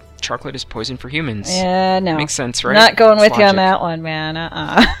dark chocolate is poison for humans. Yeah, no, Makes sense, right? Not going It's with you on logic. that one, man.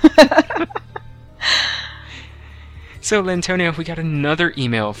 So, Lantonio, we got another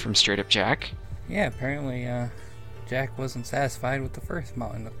email from Straight Up Jack. Yeah, apparently Jack wasn't satisfied with the first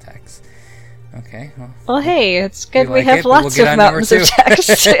mountain of text. Okay, well. Well, hey, it's good You we like have it, but we'll lots get of on number mountains of 2.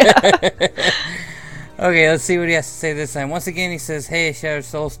 text. Yeah. Okay, let's see what he has to say this time. Once again, he says, "Hey, Shattered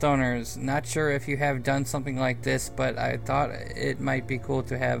Soul Stoners. Not sure if you have done something like this, but I thought it might be cool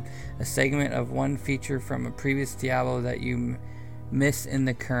to have a segment of one feature from a previous Diablo that you missed in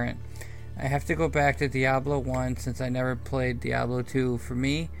the current. I have to go back to Diablo 1 since I never played Diablo 2. For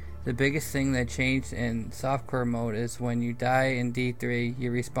me, the biggest thing that changed in softcore mode is when you die in D3, you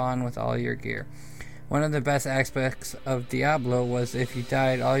respawn with all your gear. One of the best aspects of Diablo was if you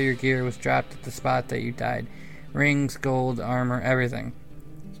died, all your gear was dropped at the spot that you died. Rings, gold, armor, everything.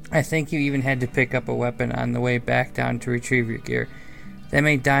 I think you even had to pick up a weapon on the way back down to retrieve your gear. That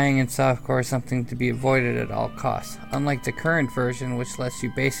made dying in softcore something to be avoided at all costs, unlike the current version, which lets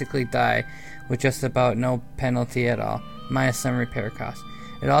you basically die with just about no penalty at all, minus some repair costs.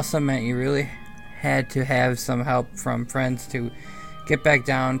 It also meant you really had to have some help from friends to get back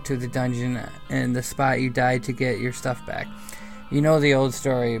down to the dungeon and the spot you died to get your stuff back. You know the old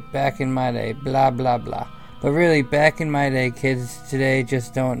story, back in my day, blah blah blah. But really, back in my day, kids today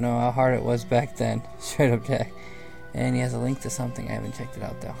just don't know how hard it was back then. Straight up, Jack." And he has a link to something. I haven't checked it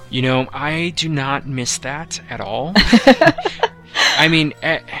out, though. You know, I do not miss that at all. I mean,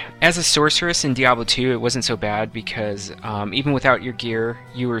 as a sorceress in Diablo 2, it wasn't so bad because even without your gear,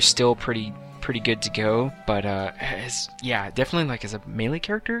 you were still pretty good to go. But definitely like as a melee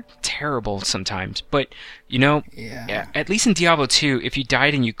character, terrible sometimes. But you know, at least in Diablo 2, if you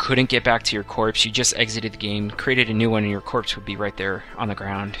died and you couldn't get back to your corpse, you just exited the game, created a new one, and your corpse would be right there on the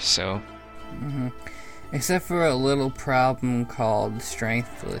ground. So. Mm-hmm. Except for a little problem called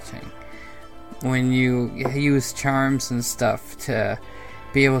strength glitching. When you use charms and stuff to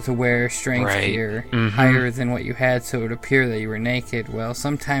be able to wear strength gear higher than what you had so it would appear that you were naked, well,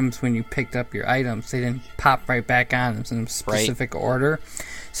 sometimes when you picked up your items, they didn't pop right back on in some specific order.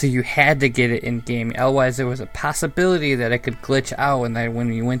 So you had to get it in-game. Otherwise, there was a possibility that it could glitch out and that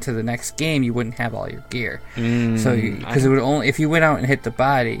when you went to the next game, you wouldn't have all your gear. Because it would only if you went out and hit the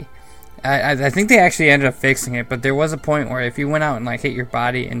body... I think they actually ended up fixing it, but there was a point where if you went out and like hit your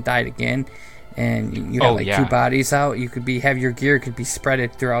body and died again, and you had two bodies out, you could have your gear could be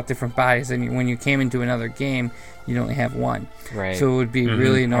spreaded throughout different bodies, and when you came into another game, you'd only have one. Right. So it would be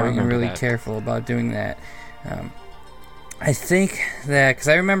really annoying and really careful about doing that. I think that because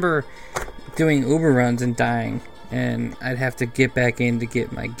I remember doing Uber runs and dying, and I'd have to get back in to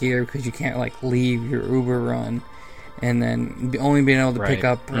get my gear because you can't like leave your Uber run. And then only being able to pick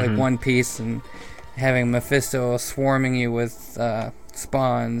up like one piece and having Mephisto swarming you with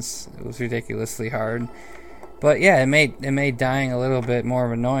spawns, it was ridiculously hard. But yeah, it made dying a little bit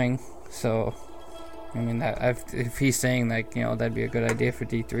more annoying. So, I mean, if he's saying like that'd be a good idea for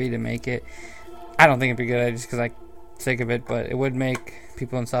D3 to make it, I don't think it'd be a good idea just because I'm sick of it. But it would make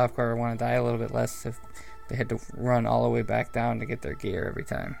people in softcore want to die a little bit less if they had to run all the way back down to get their gear every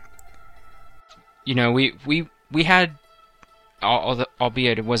time. You know, we had,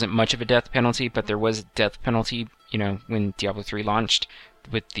 albeit it wasn't much of a death penalty, but there was a death penalty, when Diablo 3 launched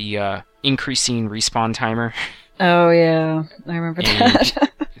with the increasing respawn timer. Oh, yeah. I remember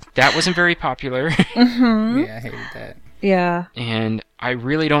that. That wasn't very popular. Mm-hmm. Yeah, I hated that. Yeah. And I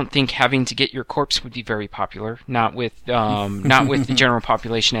really don't think having to get your corpse would be very popular. Not with the general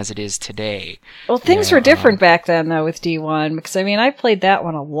population as it is today. Well, things were different back then, though, with D1, because, I mean, I played that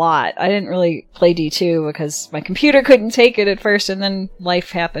one a lot. I didn't really play D2 because my computer couldn't take it at first, and then life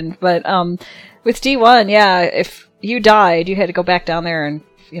happened. But with D1, yeah, if you died, you had to go back down there and,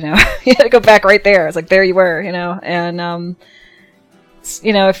 you had to go back right there. It's like, there you were, and,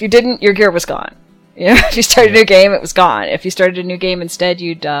 if you didn't, your gear was gone. If you started a new game, it was gone. If you started a new game instead,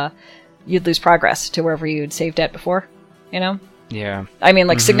 you'd lose progress to wherever you'd saved at before, Yeah. I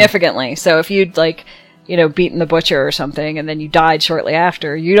mean, significantly. So if you'd, beaten the butcher or something, and then you died shortly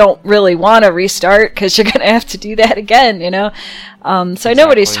after, you don't really want to restart, because you're going to have to do that again, So I know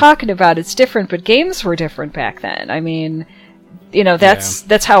what he's talking about. It's different, but games were different back then. I mean...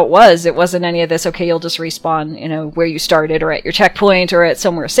 that's how it was. It wasn't any of this, okay, you'll just respawn, where you started or at your checkpoint or at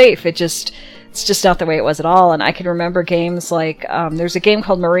somewhere safe. It's just not the way it was at all. And I can remember games like, there's a game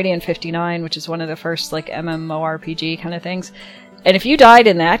called Meridian 59, which is one of the first, MMORPG kind of things. And if you died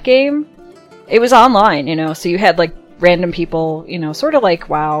in that game, it was online, so you had, random people, sort of like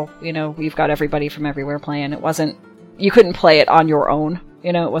WoW, we've got everybody from everywhere playing. You couldn't play it on your own,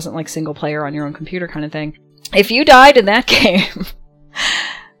 it wasn't like single player on your own computer kind of thing. If you died in that game,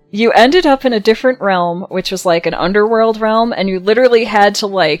 you ended up in a different realm, which was like an underworld realm, and you literally had to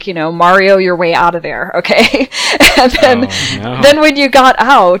Mario your way out of there, okay? And then when you got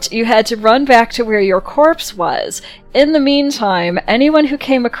out, you had to run back to where your corpse was. In the meantime, anyone who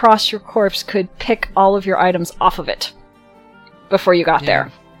came across your corpse could pick all of your items off of it before you got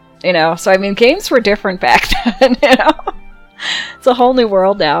there. you know. So I mean, games were different back then, you know. It's a whole new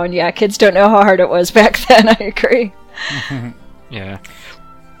world now, and yeah, kids don't know how hard it was back then. I agree. Yeah.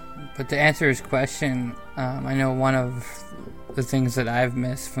 But to answer his question, I know one of the things that I've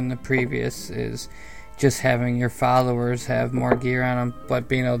missed from the previous is just having your followers have more gear on them, but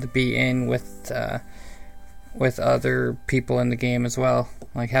being able to be in with other people in the game as well.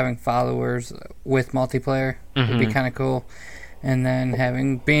 Like having followers with multiplayer would be kind of cool. And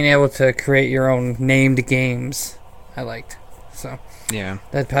then being able to create your own named games, I liked. So Yeah.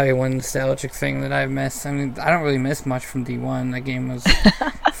 that's probably one nostalgic thing that I've missed. I mean, I don't really miss much from D1. That game was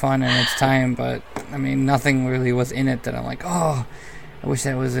fun in its time, but I mean, nothing really was in it that I'm like, oh, I wish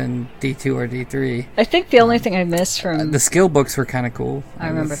that was in D2 or D3. I think the only thing I miss from The skill books were kind of cool. I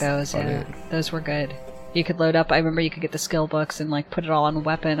remember those. Yeah, those were good. You could load up. I remember you could get the skill books and like put it all on a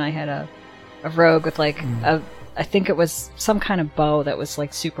weapon. I had a rogue with like I think it was some kind of bow that was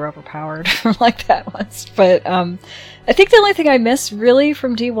like super overpowered from like that once. But I think the only thing I miss really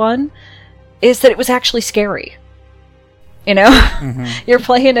from D1 is that it was actually scary. You know, you're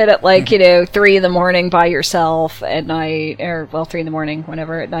playing it at like, 3 a.m. by yourself at night, or 3 a.m,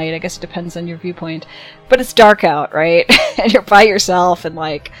 whenever at night. I guess it depends on your viewpoint. But it's dark out, right? And you're by yourself, and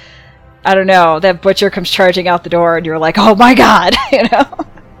like, I don't know, that butcher comes charging out the door, and you're like, oh my god, you know?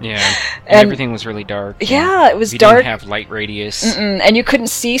 Yeah. And everything was really dark. Yeah, it was we dark. Didn't have light radius. And you couldn't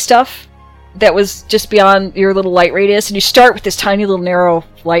see stuff that was just beyond your little light radius, and you start with this tiny little narrow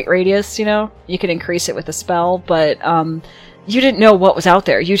light radius, you know? You can increase it with a spell, but you didn't know what was out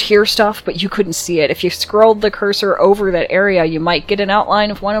there. You'd hear stuff, but you couldn't see it. If you scrolled the cursor over that area, you might get an outline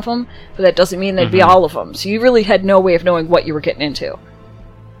of one of them, but that doesn't mean they'd be all of them. So you really had no way of knowing what you were getting into.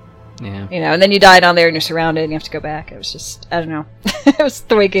 Yeah. You know, and then you die down there and you're surrounded and you have to go back. It was just, I don't know. It was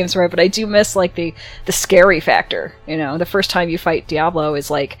the way games were, but I do miss, like, the scary factor, you know? The first time you fight Diablo is,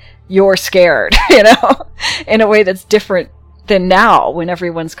 like, you're scared, you know? In a way that's different than now, when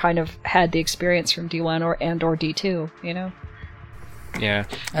everyone's kind of had the experience from D1 or D2, you know? Yeah.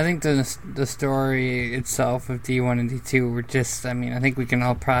 I think the story itself of D1 and D2 were just, I mean, I think we can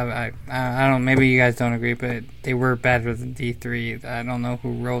all probably, I don't, maybe you guys don't agree, but they were better than D3. I don't know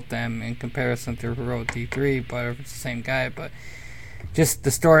who wrote them in comparison to who wrote D3, but if it's the same guy, but just the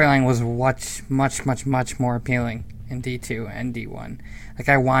storyline was much more appealing in D2 and D1. Like,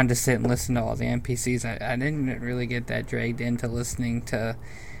 I wanted to sit and listen to all the NPCs. I didn't really get that dragged into listening to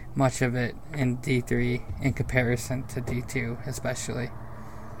much of it in D3 in comparison to D2, especially.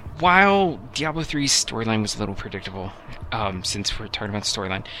 While Diablo 3's storyline was a little predictable, since we're talking about the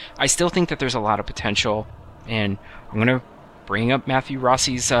storyline, I still think that there's a lot of potential, and I'm going to bring up Matthew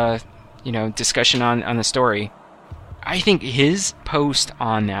Rossi's, discussion on the story. I think his post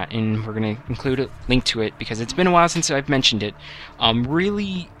on that, and we're going to include a link to it because it's been a while since I've mentioned it,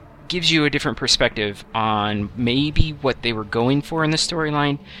 really gives you a different perspective on maybe what they were going for in the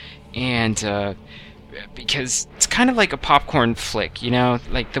storyline, and because it's kind of like a popcorn flick, you know,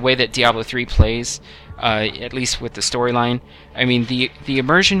 like the way that Diablo 3 plays, at least with the storyline. I mean, the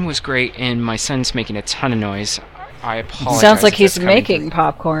immersion was great, and my son's making a ton of noise. I apologize. Sounds like he's making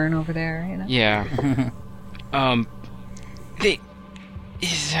popcorn over there, you know? Yeah.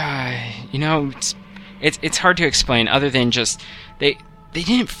 It's hard to explain other than just they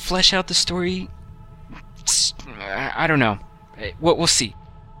didn't flesh out the story. I don't know. We'll see.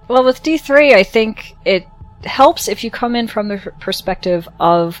 Well, with D3, I think it helps if you come in from the perspective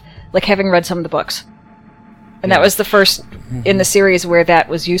of, like, having read some of the books. And that was the first in the series where that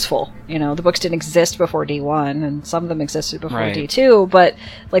was useful. You know, the books didn't exist before D1, and some of them existed before D2, but,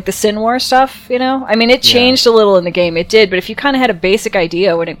 like, the Sin War stuff, you know? I mean, it changed a little in the game, it did, but if you kind of had a basic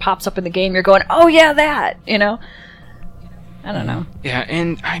idea when it pops up in the game, you're going, oh yeah, that, you know? I don't know. Yeah,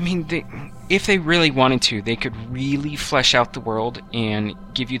 and, I mean, if they really wanted to, they could really flesh out the world and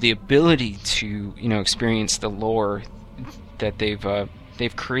give you the ability to, you know, experience the lore that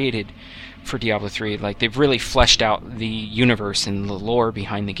they've created for Diablo 3. Like, they've really fleshed out the universe and the lore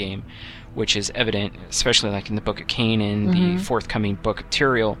behind the game, which is evident, especially like in the Book of Cain and the forthcoming Book of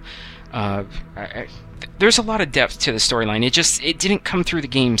Tyrael. There's a lot of depth to the storyline. It didn't come through the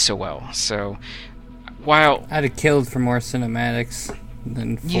game so well. So, while I'd have killed for more cinematics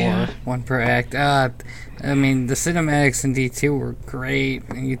than 4, one per act. I mean, the cinematics in D2 were great,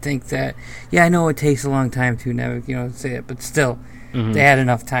 and you think that, I know it takes a long time to never, say it, but still, they had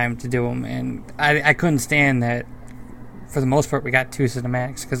enough time to do them, and I couldn't stand that. For the most part, we got 2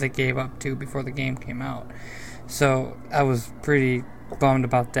 cinematics because they gave up 2 before the game came out. So I was pretty bummed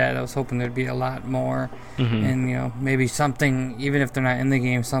about that. I was hoping there'd be a lot more, and maybe something, even if they're not in the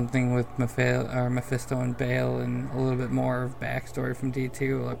game, something with Mephisto and Bale, and a little bit more of backstory from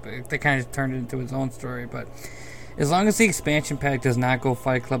D2. Like, they kind of turned it into its own story, but as long as the expansion pack does not go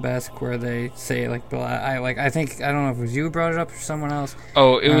Fight Club-esque, where they say I don't know if it was you who brought it up or someone else.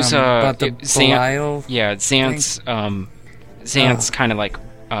 Oh, it was about the Belial. Yeah, Xanth's kind of like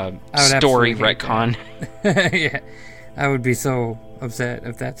story retcon. Yeah, I would be so upset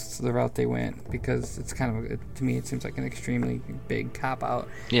if that's the route they went, because it's kind of to me it seems like an extremely big cop out.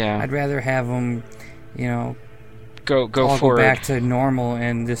 Yeah, I'd rather have them, go all forward, go back to normal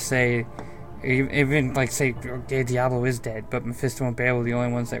and just say, even like say, okay, Diablo is dead, but Mephisto and Bale were the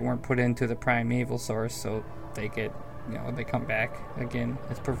only ones that weren't put into the primeval source, so they get, they come back again.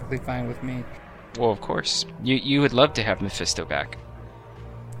 It's perfectly fine with me. Well, of course, you would love to have Mephisto back.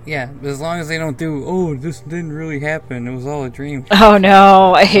 Yeah, as long as they don't do, oh, this didn't really happen, it was all a dream. Oh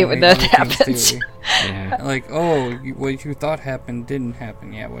no, I hate when that happens. Yeah. Like, oh, what you thought happened didn't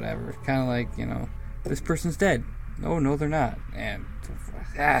happen. Yeah, whatever. Kind of like, this person's dead. Oh, no, they're not. And,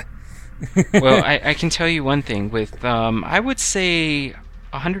 Well, I can tell you one thing. With, I would say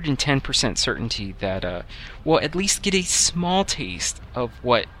 110% certainty that we'll at least get a small taste of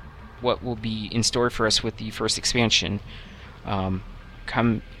what will be in store for us with the first expansion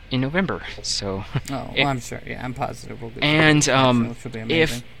come in November. So, I'm sure. Yeah, I'm positive we'll get it. And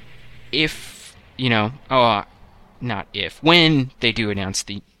when they do announce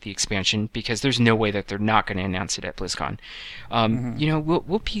the expansion, because there's no way that they're not going to announce it at BlizzCon,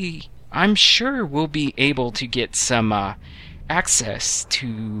 I'm sure we'll be able to get some access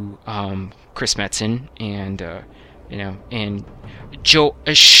to Chris Metzen and and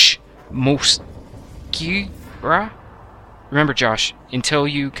Josh Mosquera. Remember, Josh, until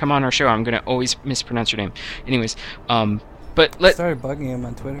you come on our show, I'm going to always mispronounce your name. Anyways, but started bugging him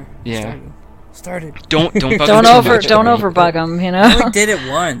on Twitter. Yeah. Started. Don't bug him too much. Don't overbug him, I only did it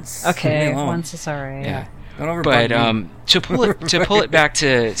once. Okay, once is alright. Yeah. Don't overbug him. To pull it back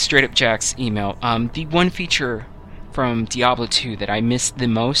to Straight Up Jack's email, the one feature from Diablo 2 that I missed the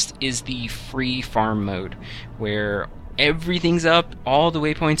most is the free farm mode, where everything's up, all the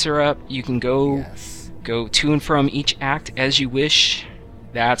waypoints are up, you can go to and from each act as you wish.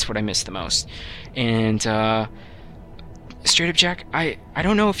 That's what I miss the most. And Straight Up Jack, I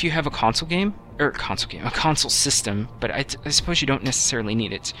don't know if you have a console system, but I suppose you don't necessarily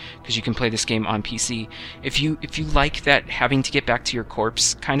need it, because you can play this game on PC. If you like that having to get back to your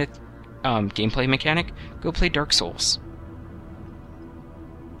corpse kind of gameplay mechanic, go play Dark Souls.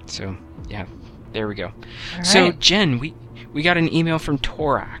 So yeah, there we go. All right. So Jen, we got an email from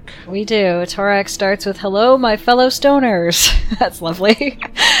Torak. We do. Torak starts with, "Hello, my fellow stoners." That's lovely.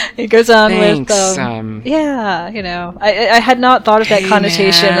 He goes on with, I had not thought of that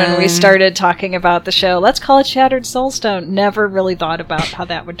connotation when we started talking about the show. Let's call it Shattered Soulstone. Never really thought about how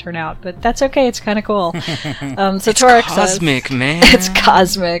that would turn out, but that's okay. It's kind of cool. So Torak says, cosmic, man. It's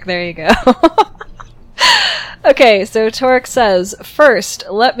cosmic. There you go. Okay, so Torak says, "First,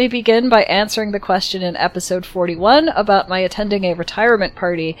 let me begin by answering the question in episode 41 about my attending a retirement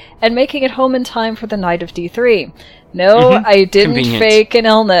party and making it home in time for the night of D3. No, I didn't fake an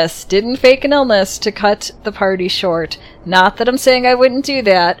illness. Didn't fake an illness to cut the party short. Not that I'm saying I wouldn't do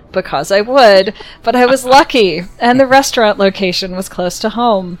that, because I would, but I was lucky, and the restaurant location was close to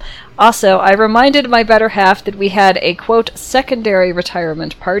home. Also, I reminded my better half that we had a, quote, secondary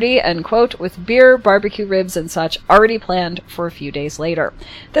retirement party, end quote, with beer, barbecue ribs, and such already planned for a few days later.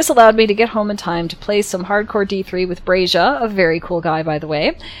 This allowed me to get home in time to play some hardcore D3 with Brazia, a very cool guy, by the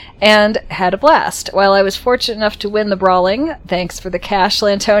way, and had a blast. While I was fortunate enough to win the brawling, thanks for the cash,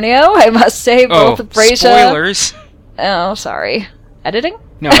 Lantonio, I must say both Brazia..." Spoilers! Oh, sorry. Editing?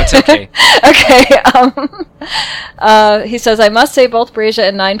 No, it's okay. Okay, he says, "I must say both Brazia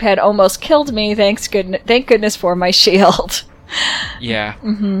and Ninepad almost killed me, thank goodness for my shield." Yeah.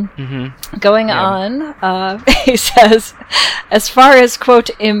 Going on, he says, "As far as,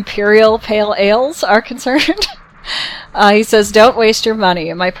 quote, imperial pale ales are concerned," he says, "don't waste your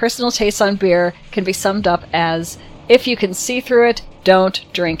money. My personal taste on beer can be summed up as, if you can see through it, don't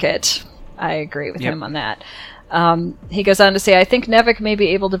drink it." I agree with him on that. He goes on to say, "I think Nevik may be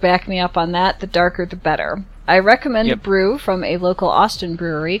able to back me up on that. The darker, the better. I recommend a brew from a local Austin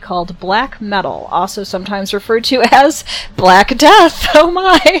brewery called Black Metal, also sometimes referred to as Black Death." Oh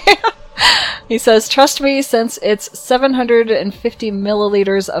my! He says, "Trust me, since it's 750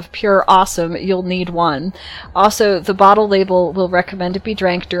 milliliters of pure awesome, you'll need one. Also, the bottle label will recommend it be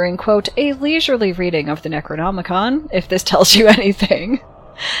drank during, quote, a leisurely reading of the Necronomicon, if this tells you anything."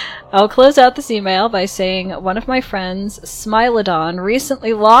 I'll close out this email by saying one of my friends, Smilodon,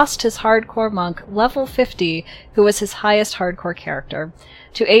 recently lost his hardcore monk, level 50, who was his highest hardcore character.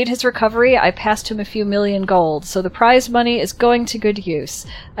 To aid his recovery, I passed him a few million gold, so the prize money is going to good use.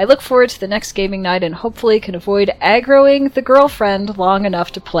 I look forward to the next gaming night and hopefully can avoid aggroing the girlfriend long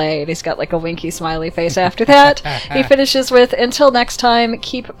enough to play. And he's got like a winky smiley face after that. He finishes with, until next time,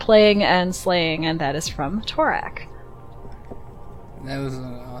 keep playing and slaying, and that is from Torak. That was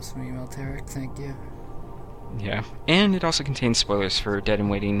an awesome email, Tarek. Thank you. Yeah. And it also contains spoilers for Dead and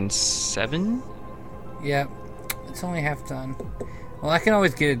Waiting 7? Yep. It's only half done. Well, I can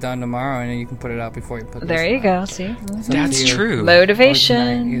always get it done tomorrow, and then you can put it out before you put There this you out. go, see? It's up to That's you. true. Motivation.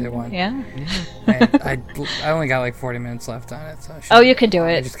 Or tonight, either one. Yeah. I only got like 40 minutes left on it, so Oh, you can do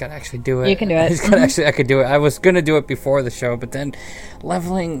I it. just gotta actually do it. You can do it. I just gotta actually, I could do it. I was gonna do it before the show, but then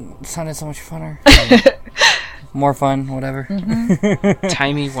leveling sounded so much funner. More fun, whatever.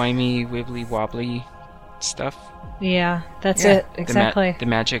 Timey-wimey, wibbly-wobbly stuff. Yeah, that's Yeah. it. Exactly. The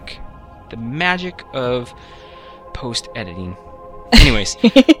magic of post-editing. Anyways,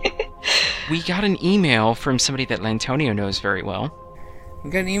 we got an email from somebody that Lantonio knows very well. We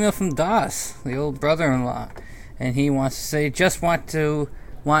got an email from Doss, the old brother-in-law, and he wants to say, just want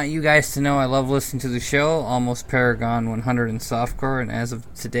you guys to know I love listening to the show, almost Paragon 100 in softcore, and as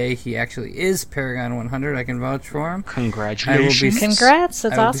of today, he actually is Paragon 100. I can vouch for him. Congratulations. Congrats,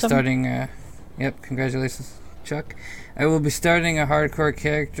 that's I will awesome. be starting, congratulations, Chuck. I will be starting a hardcore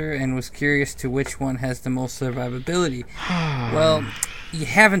character and was curious to which one has the most survivability. Well, you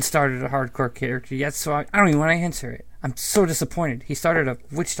haven't started a hardcore character yet, so I don't even want to answer it. I'm so disappointed. He started a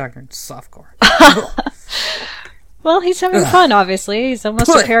witch doctor in softcore. Well, he's having fun, obviously. He's almost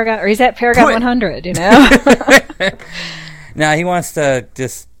a Put- Paragon, or he's at Paragon put- 100, you know? Now, he wants to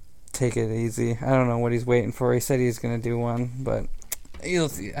just take it easy. I don't know what he's waiting for. He said he's going to do one, but you'll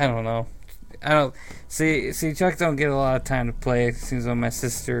see. I don't know. I don't see. Chuck don't get a lot of time to play. It seems like my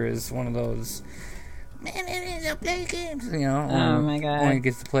sister is one of those. Man, I don't play games. You know. Oh, my God. Only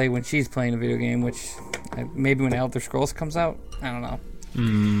gets to play when she's playing a video game, which maybe when Elder Scrolls comes out. I don't know.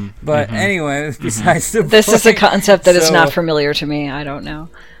 But anyway, besides the This is a point, concept that is so- not familiar to me. I don't know.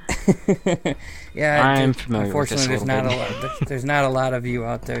 Yeah, I'm familiar with this unfortunately, a there's little not bit. a lot. There's not a lot of you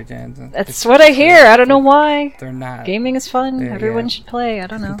out there, Jan. That's what I hear. I don't know why. They're not. Gaming is fun. Yeah, Everyone yeah. should play. I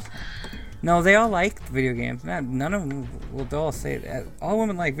don't know. No, they all like video games. None of them will all say it. All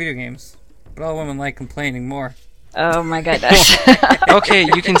women like video games, but all women like complaining more. Oh my goodness. Okay,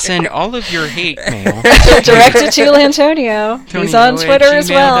 you can send all of your hate mail. Directed to Lantonio. He's on Twitter as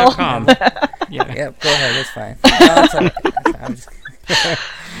well. gmail.com. Yeah. Yep, go ahead. That's fine. No, it's all right. I'm just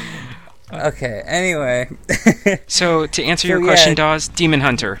okay. Anyway, So, to answer So, your yeah. question, Dawes, Demon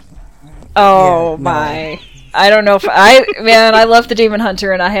Hunter. Oh Yeah, no. my. I don't know if I love the Demon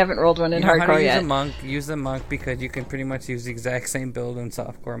Hunter and I haven't rolled one in you know how to hardcore use yet. a monk. Use the monk because you can pretty much use the exact same build in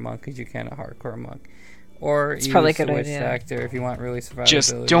softcore monk as you can a hardcore monk. Or use probably a the good witch idea. doctor if you want really survivability.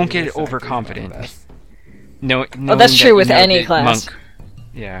 Just don't the get witch doctor is one of the overconfident. best. No, Oh, that's true with any class. Monk.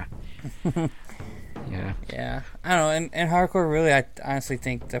 Yeah. Yeah. Yeah, I don't know. In hardcore, really, I honestly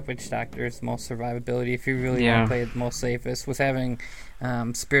think the witch doctor is the most survivability if you really Yeah. want to play it the most safest. With having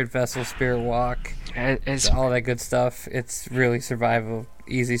spirit vessel, spirit walk, As all that good stuff, it's really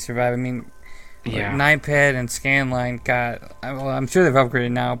easy survive. I mean, yeah. like, 9pad and Scanline well, I'm sure they've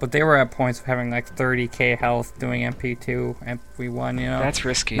upgraded now, but they were at points of having like 30k health doing MP2, MP1. You know, That's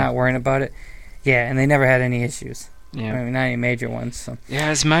risky. not worrying about it. Yeah, and they never had any issues. Yeah. I mean, not any major ones. So. Yeah,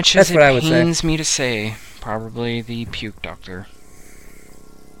 as much That's as what I it would say. pains me to say, probably the puke doctor.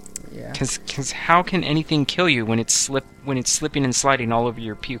 Yeah. Because how can anything kill you when it's slipping and sliding all over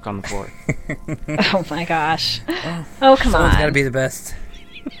your puke on the floor? Oh my gosh. Oh, come Someone's on. got to be the best.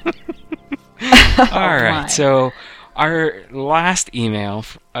 All my. right, so our last email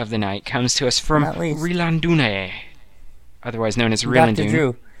of the night comes to us from Not least. Rilandune, otherwise known as Dr. Rilandune.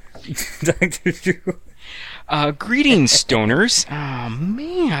 Drew. Dr. Drew. Greetings, stoners. Oh,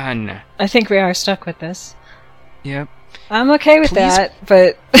 man. I think we are stuck with this. Yep. I'm okay with Please- that,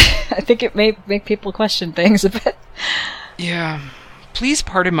 but I think it may make people question things a bit. Yeah. Please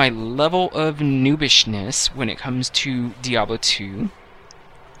pardon my level of noobishness when it comes to Diablo 2.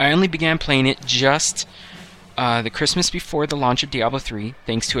 I only began playing it just the Christmas before the launch of Diablo 3,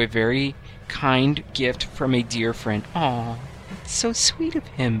 thanks to a very kind gift from a dear friend. Aw, that's so sweet of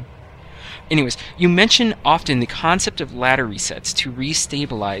him. Anyways, you mention often the concept of ladder resets to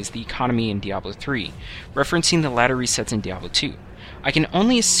restabilize the economy in Diablo 3, referencing the ladder resets in Diablo 2. I can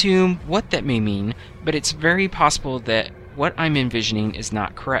only assume what that may mean, but it's very possible that what I'm envisioning is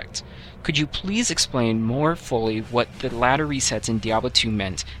not correct. Could you please explain more fully what the ladder resets in Diablo 2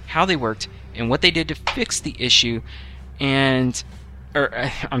 meant, how they worked, and what they did to fix the issue, to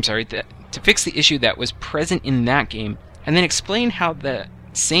fix the issue that was present in that game, and then explain how the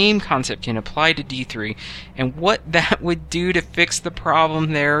same concept can apply to D3 and what that would do to fix the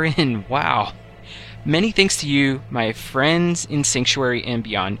problem therein. Wow. Many thanks to you, my friends in Sanctuary and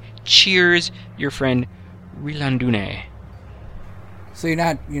beyond. Cheers, your friend Rilandune. So you're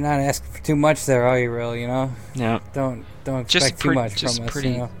not asking for too much there, are you? Really, No. Don't expect too much from us.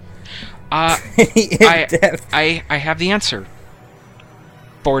 Pretty. Pretty in-depth. I have the answer.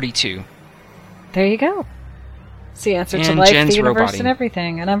 42. There you go. It's the answer to And life, Jen's the universe, roboting. and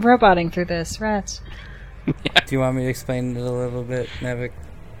everything. And I'm roboting through this. Rats. Do you want me to explain it a little bit, Nevik?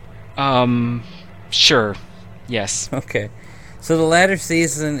 Sure. Yes. Okay. So the ladder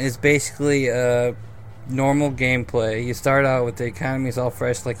season is basically normal gameplay. You start out with the economies all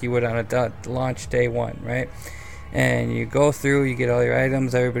fresh like you would on a launch day one, right? And you go through, you get all your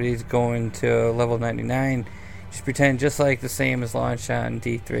items, everybody's going to level 99. Just pretend just like the same as launch on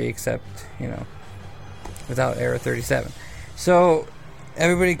D3, except, without error 37. So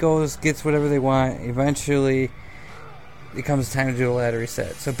everybody gets whatever they want. Eventually, it comes time to do a ladder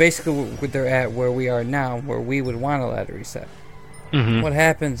reset. So basically, they're at where we are now, where we would want a ladder reset. Mm-hmm. What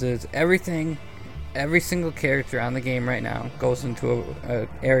happens is every single character on the game right now goes into an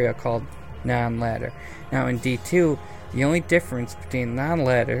area called non-ladder. Now in D2, the only difference between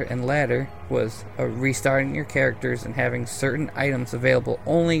non-ladder and ladder was restarting your characters and having certain items available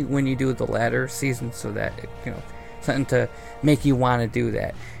only when you do the ladder season, so that something to make you want to do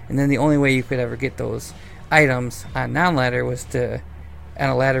that. And then the only way you could ever get those items on non-ladder was on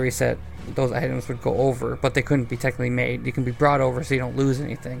a ladder reset, those items would go over, but they couldn't be technically made. You can be brought over so you don't lose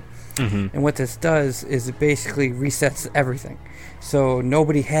anything. Mm-hmm. And what this does is it basically resets everything. So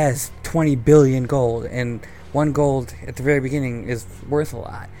nobody has 20 billion gold, and 1 gold at the very beginning is worth a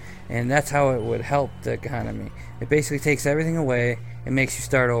lot. And that's how it would help the economy. It basically takes everything away and makes you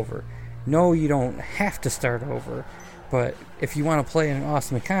start over. No, you don't have to start over, but if you want to play in an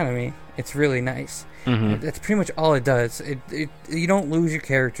awesome economy, it's really nice. Mm-hmm. That's pretty much all it does. You don't lose your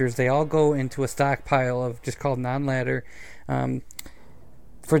characters. They all go into a stockpile of just called non-ladder.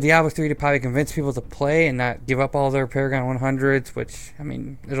 For Diablo 3 to probably convince people to play and not give up all their Paragon 100s, which,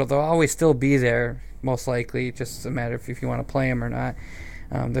 they'll always still be there, most likely. It's just a matter of if you want to play them or not.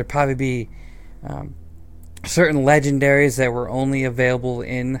 There'd probably be certain legendaries that were only available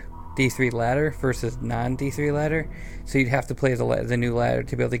in D3 ladder versus non-D3 ladder. So you'd have to play the new ladder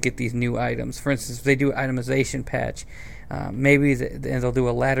to be able to get these new items. For instance, if they do an itemization patch, maybe they'll do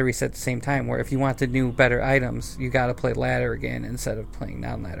a ladder reset at the same time, where if you want the new, better items, you got to play ladder again instead of playing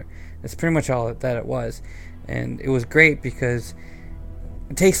non-ladder. That's pretty much all that it was. And it was great because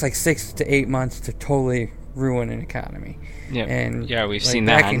it takes like 6 to 8 months to totally ruin an economy. Yeah, we've seen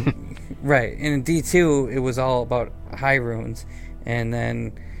that. Right. And in D2, it was all about high runes. And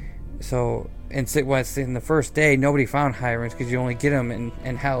then, in the first day, nobody found high runes because you only get them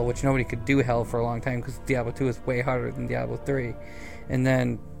in Hell, which nobody could do Hell for a long time because Diablo 2 is way harder than Diablo 3. And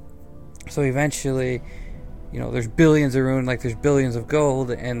then, so eventually, there's billions of runes, like there's billions of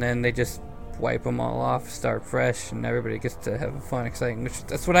gold, and then they just wipe them all off, start fresh, and everybody gets to have a fun, exciting,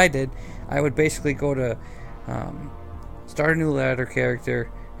 that's what I did. I would basically go to start a new ladder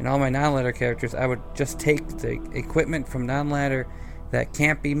character, and all my non-ladder characters, I would just take the equipment from non-ladder that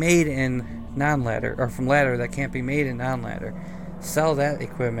can't be made in non-ladder, or from ladder that can't be made in non-ladder, sell that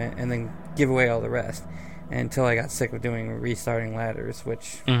equipment, and then give away all the rest, until I got sick of restarting ladders,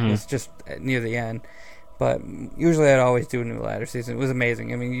 which was just near the end. But usually I'd always do a new ladder season. It was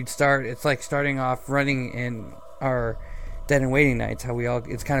amazing. It's like starting off running in our Dead and Waiting nights,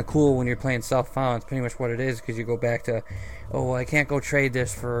 it's kind of cool when you're playing self-found. It's pretty much what it is, because you go back to, I can't go trade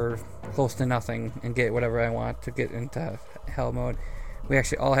this for close to nothing and get whatever I want to get into Hell mode. We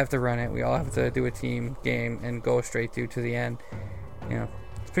actually all have to run it. We all have to do a team game and go straight through to the end.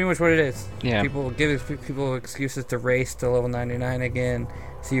 It's pretty much what it is. Yeah. People give people excuses to race to level 99 again,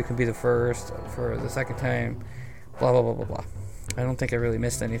 so you can be the first for the second time. Blah blah blah blah blah. I don't think I really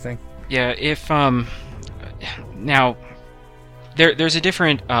missed anything. Yeah. If now there's a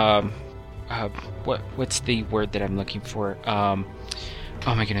different what's the word that I'm looking for? Oh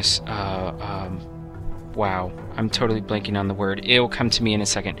my goodness. Wow, I'm totally blanking on the word. It'll come to me in a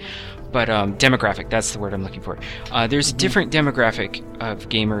second. But demographic, that's the word I'm looking for. There's a different demographic of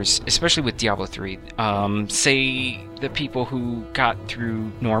gamers, especially with Diablo 3. Say the people who got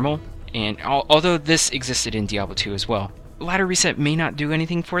through normal, and although this existed in Diablo 2 as well, ladder reset may not do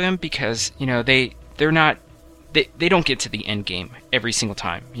anything for them because they're not they don't get to the end game every single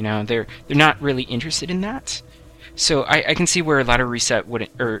time. You know, they're not really interested in that. So I can see where ladder reset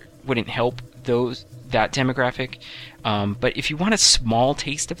wouldn't help that demographic. But if you want a small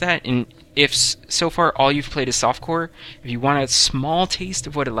taste of that, and if so far all you've played is softcore, if you want a small taste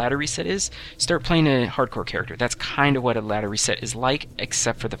of what a ladder reset is, start playing a hardcore character. That's kind of what a ladder reset is like,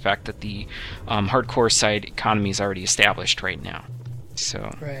 except for the fact that the hardcore side economy is already established right now.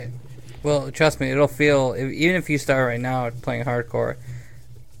 So Right. Well, trust me, it'll feel, even if you start right now playing hardcore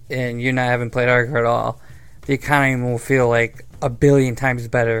and you haven't played hardcore at all, the economy will feel like a billion times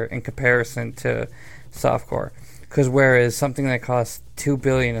better in comparison to softcore. Because whereas something that costs $2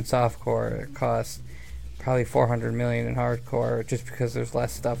 billion in softcore, it costs probably $400 million in hardcore, just because there's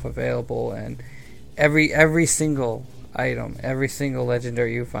less stuff available, and every single item, every single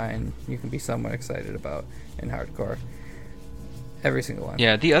legendary you find, you can be somewhat excited about in hardcore. Every single one.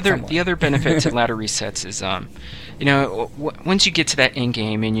 Yeah, the other benefit to ladder resets is, once you get to that end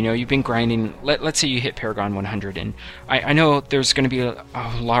game and you've been grinding. Let's say you hit Paragon 100, and I know there's going to be a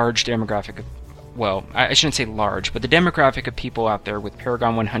large demographic of, well, I shouldn't say large, but the demographic of people out there with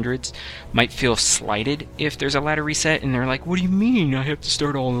Paragon 100s might feel slighted if there's a ladder reset, and they're like, "What do you mean I have to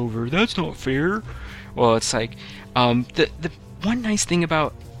start all over? That's not fair." Well, it's like, the one nice thing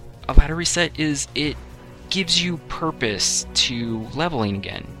about a ladder reset is it gives you purpose to leveling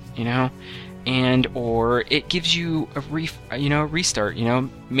again, and or it gives you a restart.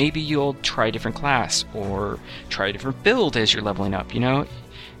 Maybe you'll try a different class or try a different build as you're leveling up.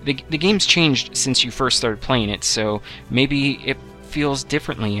 The game's changed since you first started playing it, so maybe it feels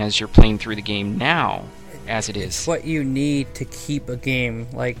differently as you're playing through the game now, as it is. It's what you need to keep a game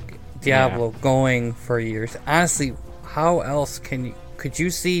like Diablo going for years. Honestly, how else could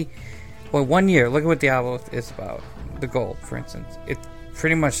you see? Well, 1 year, look at what Diablo is about. The gold, for instance. It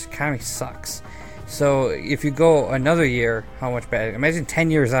pretty much kind of sucks. So if you go another year, how much better? Imagine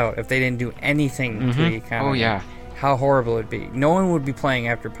 10 years out if they didn't do anything to the economy. Oh, yeah. How horrible it would be. No one would be playing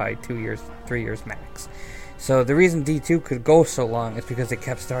after probably 2 years, 3 years max. So the reason D2 could go so long is because it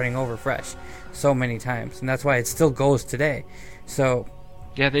kept starting over fresh so many times. And that's why it still goes today. So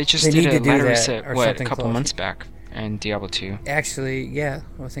yeah, they just they did need a to do ladder that reset, or a something couple close. months back. And Diablo 2. Actually, yeah.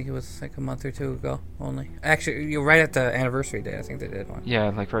 I think it was like a month or two ago only. Actually, you're right at the anniversary day. I think they did one. Yeah,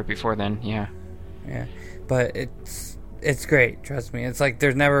 like right before then, yeah. Yeah. But it's great, trust me. It's like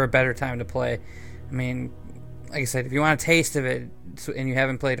there's never a better time to play. I mean, like I said, if you want a taste of it and you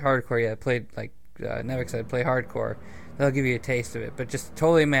haven't played hardcore yet, Nevik said, play hardcore, they'll give you a taste of it. But just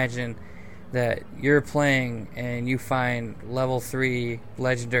totally imagine that you're playing and you find level 3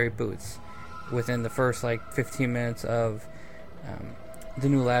 legendary boots within the first 15 minutes of the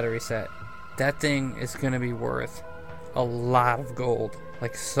new ladder reset. That thing is going to be worth a lot of gold,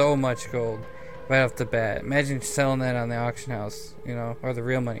 so much gold right off the bat. Imagine selling that on the auction house, or the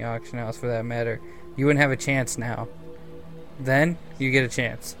real money auction house for that matter. You wouldn't have a chance now. Then you get a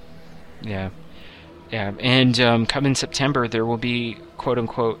chance. Yeah, and come in September there will be quote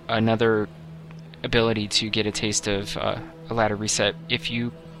unquote another ability to get a taste of a ladder reset if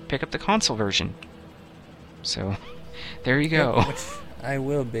you pick up the console version. So there you go. Which I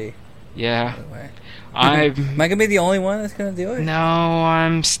will be. Yeah. By the way. Am I gonna be the only one that's gonna do it? No,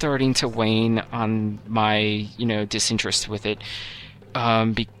 I'm starting to wane on my disinterest with it.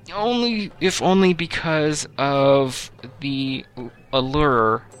 Only because of the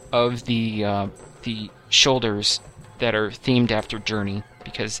allure of the shoulders that are themed after Journey.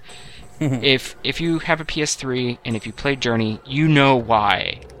 Because if you have a PS3 and if you played Journey, you know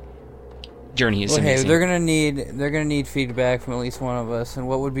why Journey is amazing. Hey, they're gonna need feedback from at least one of us, and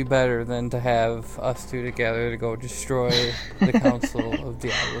what would be better than to have us two together to go destroy the Council of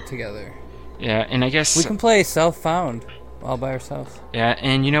Diablo together? Yeah, and I guess we can play Self-Found all by ourselves. Yeah,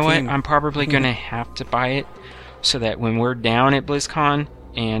 and you know Team. what? I'm probably gonna have to buy it so that when we're down at BlizzCon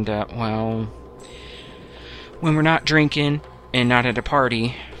and when we're not drinking and not at a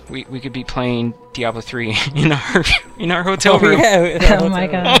party, we could be playing Diablo 3 in our hotel room. Yeah, Oh my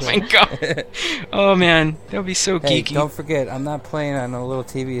god. Oh my god. Oh man, that would be so Hey, geeky. don't forget, I'm not playing on a little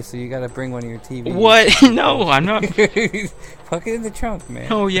TV, so you gotta bring one of your TVs. What? No, I'm not. Fuck it in the trunk, man.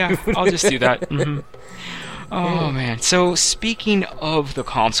 Oh yeah, I'll just do that. Oh man. So speaking of the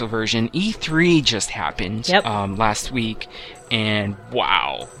console version, E3 just happened last week, and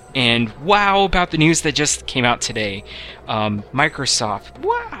wow about the news that just came out today. Microsoft.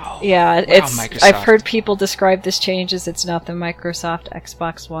 Wow. Yeah, Microsoft. I've heard people describe this change as it's not the Microsoft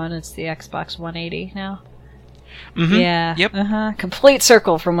Xbox One, it's the Xbox 180 now. Mm-hmm. Yeah. Yep. Complete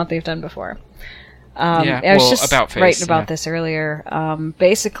circle from what they've done before. I was just about face, writing about this earlier.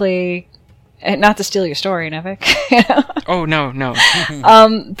 Basically, not to steal your story, Nevik. Oh, no.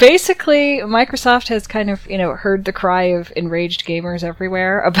 Basically, Microsoft has kind of, heard the cry of enraged gamers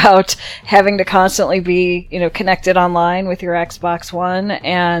everywhere about having to constantly be, connected online with your Xbox One,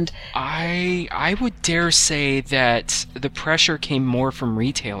 and I would dare say that the pressure came more from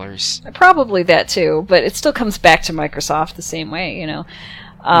retailers. probably that too, but it still comes back to Microsoft the same way,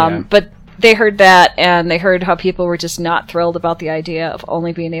 Yeah. But they heard that, and they heard how people were just not thrilled about the idea of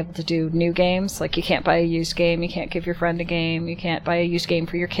only being able to do new games. Like, you can't buy a used game, you can't give your friend a game, you can't buy a used game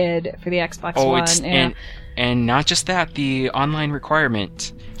for your kid for the Xbox One. And not just that, the online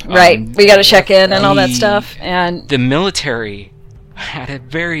requirement. Right, we got to check in and all that stuff. And the military had a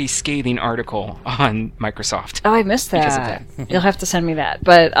very scathing article on Microsoft. oh, I missed Because of that. You'll have to send me that.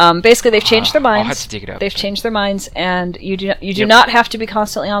 But basically, they've changed their minds. I'll have to dig it up. They've changed their minds, and you do not have to be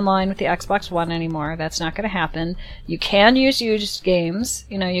constantly online with the Xbox One anymore. That's not going to happen. You can use used games.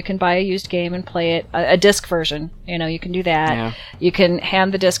 You can buy a used game and play it, a disc version. You can do that. Yeah. You can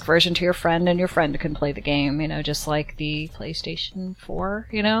hand the disc version to your friend, and your friend can play the game. Just like the PlayStation 4.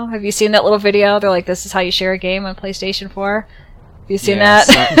 Have you seen that little video? They're like, "This is how you share a game on PlayStation 4." You seen that?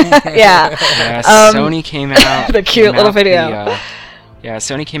 Yeah. Sony came out. The cute little video.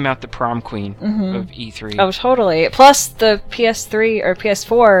 Sony came out the prom queen of E3. Oh, totally. Plus, the PS3 or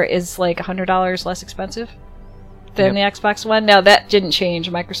PS4 is like $100 less expensive than the Xbox One. Now, that didn't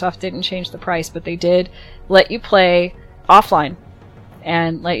change. Microsoft didn't change the price, but they did let you play offline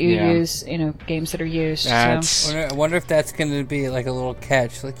and let you use, games that are used. I wonder if that's going to be like a little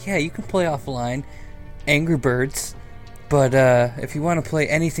catch. Like, yeah, you can play offline, Angry Birds. But if you want to play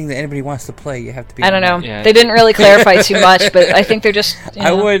anything that anybody wants to play, you have to be. I don't know. Yeah. They didn't really clarify too much, but I think they're just.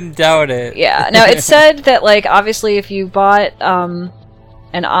 I wouldn't doubt it. Yeah. Now, it said that, like, obviously, if you bought an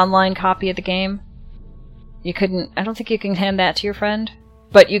online copy of the game, you couldn't. I don't think you can hand that to your friend,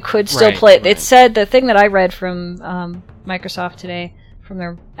 but you could still play it. Right. It said, the thing that I read from Microsoft today, from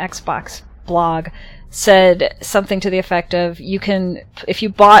their Xbox blog, said something to the effect of, you can, if you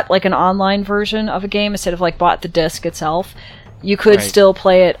bought like an online version of a game instead of like bought the disc itself, you could still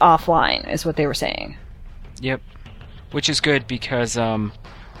play it offline, is what they were saying. Yep. Which is good because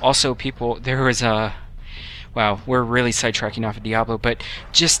also there was a... Wow, we're really sidetracking off of Diablo, but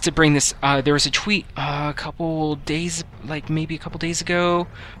just to bring this, there was a tweet a couple days ago,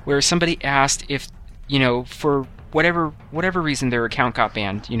 where somebody asked if, for whatever reason their account got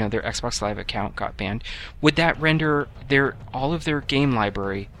banned, their Xbox Live account got banned, would that render all of their game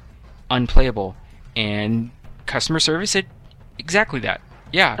library unplayable? And customer service said exactly that.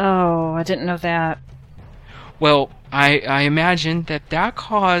 Yeah. Oh, I didn't know that. Well, I imagine that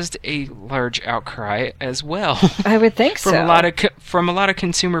caused a large outcry as well. I would think from so. From a lot of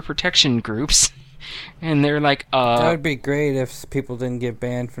consumer protection groups. And they're like, That would be great if people didn't get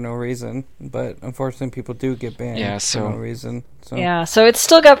banned for no reason, but unfortunately people do get banned for no reason. So. Yeah, so it's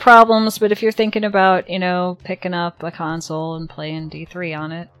still got problems, but if you're thinking about, picking up a console and playing D3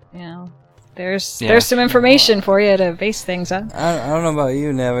 on it, there's some information for you to base things on. I don't know about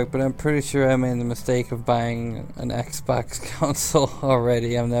you, Nevik, but I'm pretty sure I made the mistake of buying an Xbox console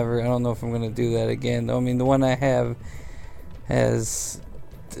already. I don't know if I'm going to do that again. I mean, the one I have has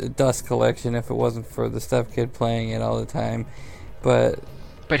Dust Collection if it wasn't for the Steph Kid playing it all the time, but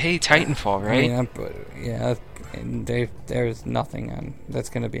hey, Titanfall, right? And there's nothing on that's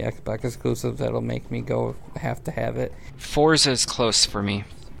going to be Xbox exclusive that'll make me have to have it. Forza's close for me.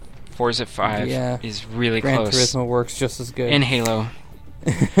 Forza 5 is really Gran close. Turismo works just as good. And Halo.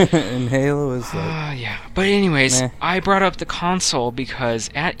 And Halo is like... yeah. But anyways, meh. I brought up the console because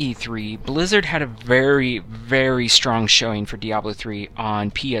at E3, Blizzard had a very, very strong showing for Diablo 3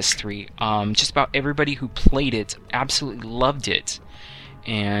 on PS3. Just about everybody who played it absolutely loved it.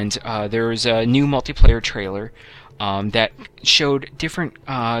 And there was a new multiplayer trailer that showed different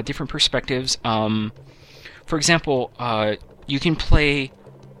perspectives. For example, you can play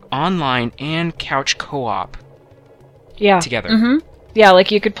online and couch co-op together. Mm-hmm. Yeah,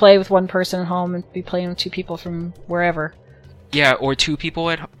 like you could play with one person at home and be playing with two people from wherever. Yeah, or two people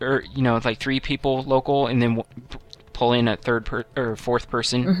like three people local, and then pull in a fourth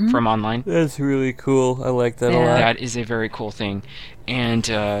person from online. That's really cool. I like that a lot. That is a very cool thing. And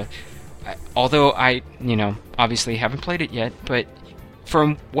although I, obviously haven't played it yet, but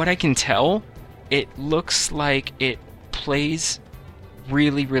from what I can tell, it looks like it plays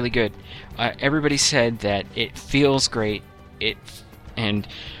really, really good. Everybody said that it feels great. And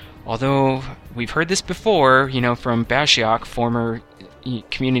although we've heard this before, from Bashiok, former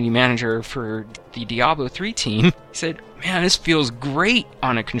community manager for the Diablo 3 team, he said, "Man, this feels great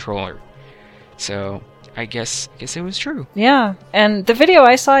on a controller." So I guess it was true. Yeah, and the video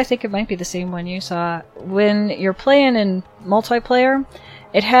I saw, I think it might be the same one you saw. When you're playing in multiplayer,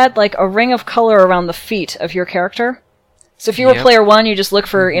 it had like a ring of color around the feet of your character. So if you were Yep. player 1, you just look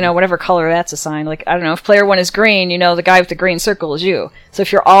for, whatever color that's assigned. Like, I don't know, if player 1 is green, the guy with the green circle is you. So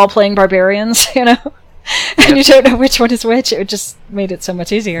if you're all playing barbarians, and you don't know which one is which, it just made it so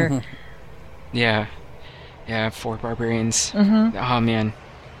much easier. Yeah. Yeah, 4 barbarians. Oh, man.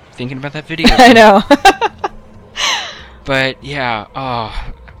 Thinking about that video. I know. But, yeah,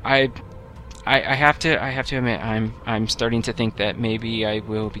 I have to admit, I'm starting to think that maybe I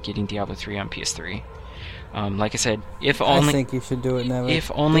will be getting Diablo 3 on PS3. Like I said, if only... I think you should do it, Never. If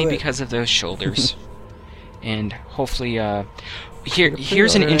only Do it. because of those shoulders. And hopefully,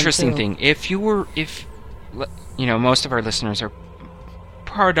 here's an pre-order it, interesting too. thing. If most of our listeners are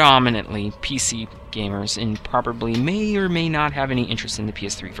predominantly PC gamers and probably may or may not have any interest in the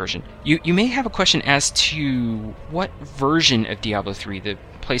PS3 version, you may have a question as to what version of Diablo 3, the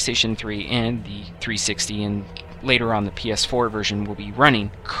PlayStation 3 and the 360 and later on the PS4 version will be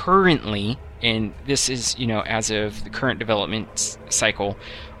running. Currently, and this is, as of the current development cycle,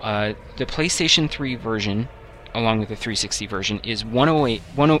 the PlayStation 3 version, along with the 360 version, is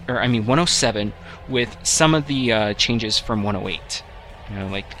 107 with some of the changes from 108.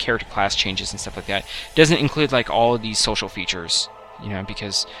 Like the character class changes and stuff like that. Doesn't include like all of these social features,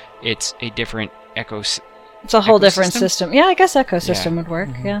 because it's a different It's a whole different ecosystem? system. Yeah, I guess ecosystem Yeah. would work.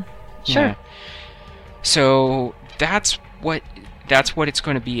 Yeah, sure. Yeah. So that's what it's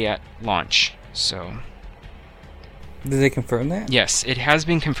going to be at launch. So Did they confirm that? yes, it has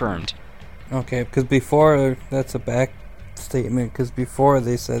been confirmed. Okay, because before, that's a back statement, because before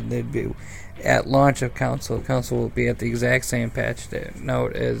they said they'd be at launch of console. Console will be at the exact same patch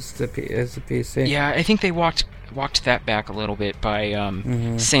note as the PC. Yeah, I think they walked that back a little bit by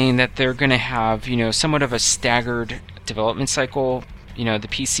saying that they're going to have, somewhat of a staggered development cycle. The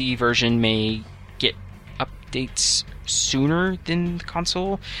PC version may get updates sooner than the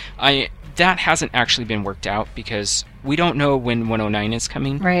console. That hasn't actually been worked out because we don't know when 109 is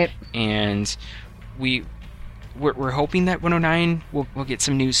coming. Right. And we're hoping that 109 will get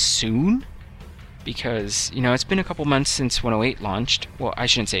some news soon. Because, it's been a couple months since 108 launched. Well, I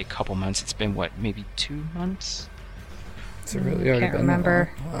shouldn't say a couple months. It's been, maybe 2 months? It's really already Can't been that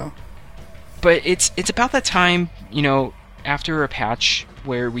remember. long. Wow. But it's about that time, after a patch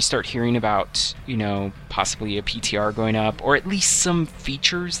where we start hearing about, possibly a PTR going up, or at least some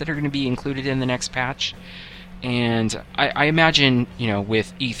features that are going to be included in the next patch. And I imagine,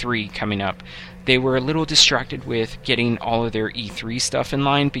 with E3 coming up, they were a little distracted with getting all of their E3 stuff in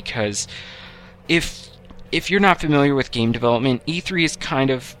line because... If you're not familiar with game development, E3 is kind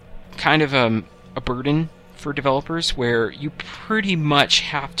of a burden for developers where you pretty much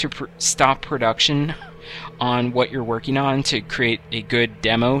have to stop production on what you're working on to create a good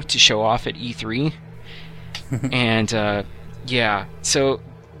demo to show off at E3. And yeah, so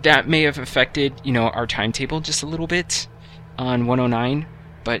that may have affected our timetable just a little bit on 109,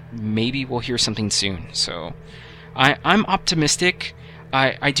 but maybe we'll hear something soon. So I'm optimistic.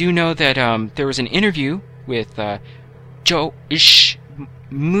 I do know that there was an interview with Josh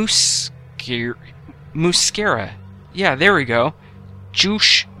Muscara. Yeah, there we go.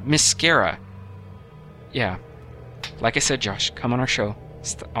 Josh Muscara. Yeah. Like I said, Josh, come on our show.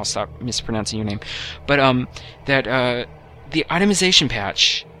 I'll stop mispronouncing your name. But that the itemization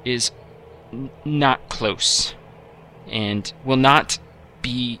patch is not close and will not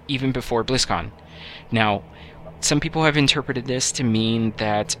be even before BlizzCon. Now, some people have interpreted this to mean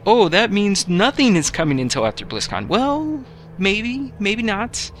that, that means nothing is coming until after BlizzCon. Well, maybe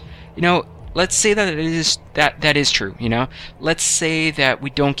not. Let's say that that is true, Let's say that we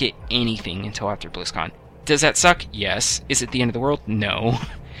don't get anything until after BlizzCon. Does that suck? Yes. Is it the end of the world? No.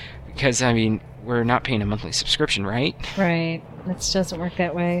 Because, we're not paying a monthly subscription, right? Right. It doesn't work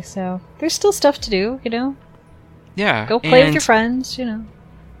that way, so... There's still stuff to do, Yeah. Go play with your friends,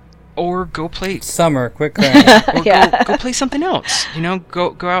 Or go play... Summer, quick grind. Or Yeah. go play something else.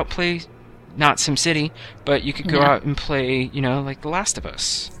 Go out play, not SimCity, but you could go out and play, like The Last of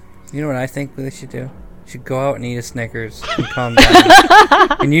Us. You know what I think they should do? Should go out and eat a Snickers and calm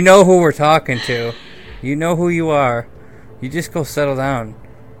down. And you know who we're talking to. You know who you are. You just go settle down.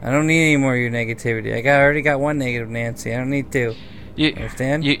 I don't need any more of your negativity. I already got one negative Nancy. I don't need two. You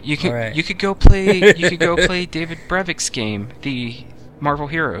understand? You could All right. you could go play David Brevik's game, the Marvel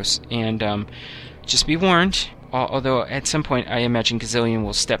Heroes, and just be warned. Although at some point I imagine Gazillion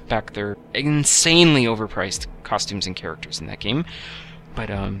will step back their insanely overpriced costumes and characters in that game. But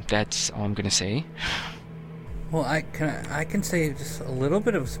that's all I'm gonna say. Well, I can say just a little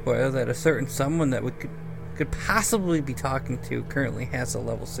bit of a spoiler that a certain someone that we could possibly be talking to currently has a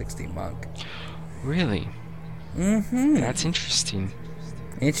level 60 monk. Really? Mm-hmm. That's interesting.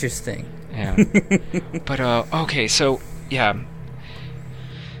 Interesting. Yeah. But okay, so yeah.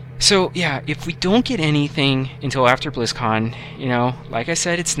 So yeah, if we don't get anything until after BlizzCon, like I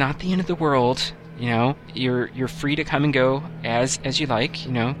said, it's not the end of the world. You're free to come and go as you like.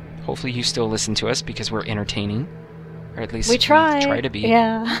 Hopefully you still listen to us because we're entertaining, or at least we try to be.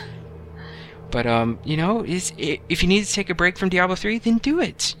 Yeah. But if you need to take a break from Diablo 3, then do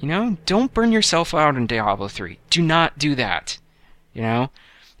it. Don't burn yourself out in Diablo 3. Do not do that.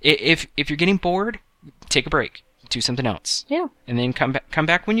 If you're getting bored, take a break. Do something else. Yeah. And then come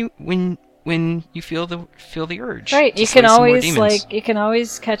back when you feel the urge. Right. to You slay can some more always demons. you can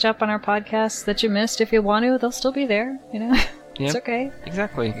always catch up on our podcasts that you missed if you want to. They'll still be there. It's Yep. okay.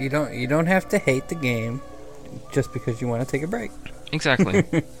 Exactly. You don't have to hate the game just because you want to take a break. Exactly.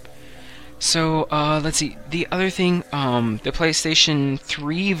 So, let's see. The other thing, the PlayStation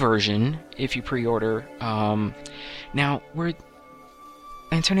 3 version, if you pre-order, now,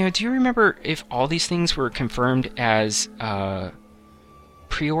 Antonio, do you remember if all these things were confirmed as,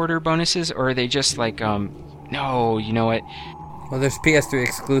 pre-order bonuses, or are they just like, no, you know what? Well, there's PS3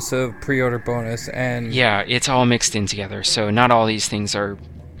 exclusive pre-order bonus, and Yeah, it's all mixed in together, so not all these things are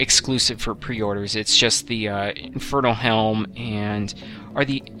exclusive for pre-orders. It's just the Infernal Helm and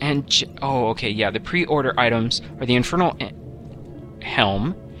the pre-order items are the Infernal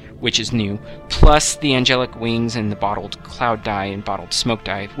Helm, which is new, plus the Angelic Wings and the Bottled Cloud Die and Bottled Smoke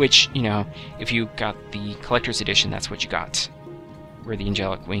Die, which, if you got the Collector's Edition, that's what you got, were the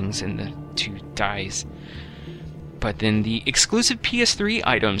Angelic Wings and the 2 dies. But then the exclusive PS3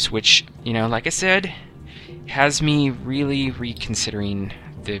 items, which, like I said, has me really reconsidering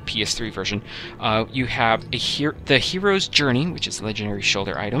the PS3 version. You have the Hero's Journey, which is a legendary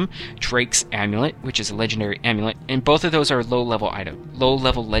shoulder item, Drake's Amulet, which is a legendary amulet, and both of those are low-level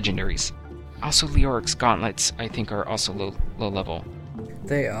legendaries. Also, Leoric's Gauntlets, I think, are also low level.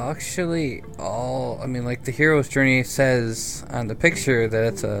 they actually all, like the Hero's Journey says on the picture that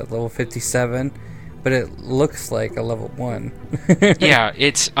it's a level 57, but it looks like a level 1. Yeah,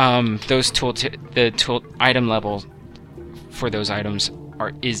 it's those the tool item level for those items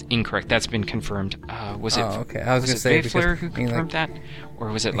is incorrect. That's been confirmed. Was it? Oh, okay. I was gonna say Vayflare who confirmed that, or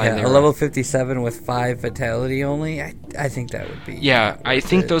was it like a level 57 with 5 vitality only? I think that would be. Yeah, I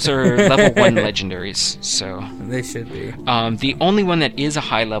think those are level 1 legendaries. So they should be. The only one that is a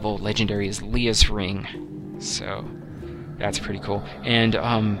high level legendary is Leah's Ring. So that's pretty cool. And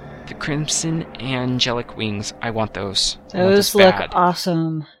the Crimson Angelic Wings, I want those. Those look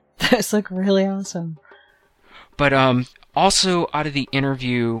awesome. Those look really awesome. But also out of the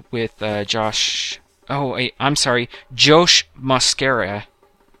interview with Josh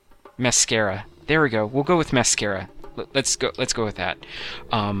Mascara. There we go. We'll go with Mascara. Let's go with that.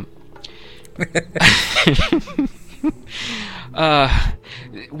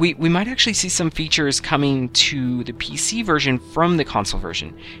 We might actually see some features coming to the PC version from the console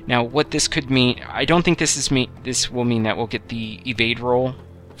version. Now, what this could mean, I don't think this will mean that we'll get the evade roll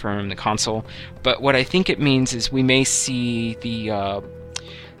from the console, but what I think it means is we may see the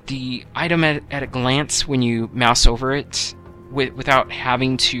item at a glance when you mouse over it without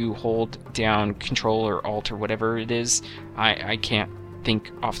having to hold down Control or Alt or whatever it is. I can't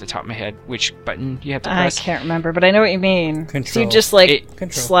think off the top of my head which button you have to press. I can't remember, but I know what you mean. Control. So you just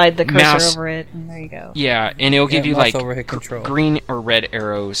slide the cursor over it, and there you go. Yeah, and it'll give you like green or red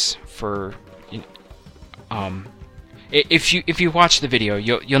arrows for. If you watch the video,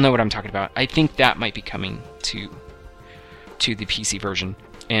 you'll know what I'm talking about. I think that might be coming to the PC version,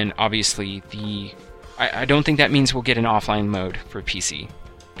 and obviously I don't think that means we'll get an offline mode for PC,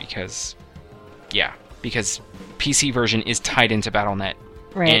 because PC version is tied into Battle.net,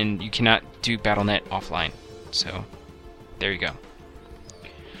 right, and you cannot do Battle.net offline. So there you go.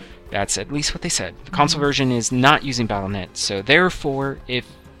 That's at least what they said. The console version is not using Battle.net, so therefore, if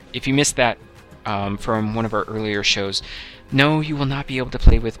you missed that from one of our earlier shows, no, you will not be able to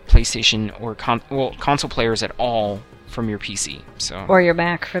play with PlayStation or console players at all from your PC. So or your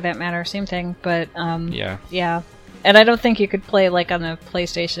Mac, for that matter, same thing. But yeah. And I don't think you could play like on the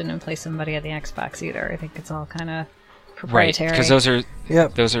PlayStation and play somebody on the Xbox either. I think it's all kind of proprietary. Right, because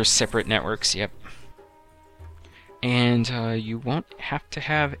those are separate networks. Yep. And you won't have to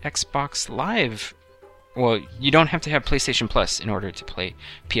have Xbox Live. Well, you don't have to have PlayStation Plus in order to play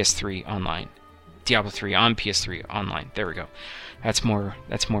PS3 online. Diablo 3 on PS3 online. There we go. That's more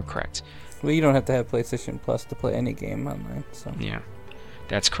correct. Well, you don't have to have PlayStation Plus to play any game online. So yeah,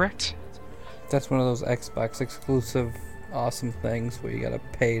 that's correct. that's one of those Xbox exclusive awesome things where you gotta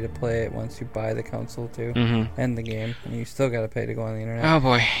pay to play it once you buy the console too, and the game, and you still gotta pay to go on the internet. Oh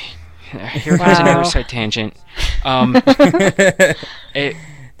boy, here comes another side tangent.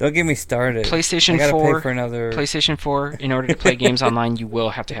 Don't get me started. PlayStation I gotta 4. pay for another. PlayStation 4. In order to play games online, you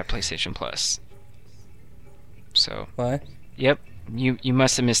will have to have PlayStation Plus. So. What? Yep. You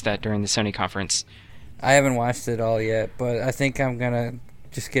must have missed that during the Sony conference. I haven't watched it all yet, but I think I'm gonna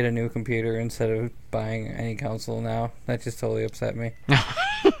just get a new computer instead of buying any console now. That just totally upset me.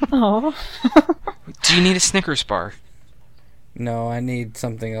 Oh. Do you need a Snickers bar? No, I need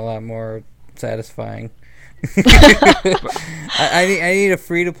something a lot more satisfying. I need a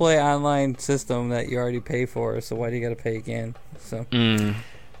free-to-play online system that you already pay for, so why do you gotta pay again? So,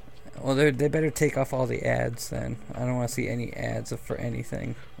 well, they better take off all the ads then. I don't want to see any ads for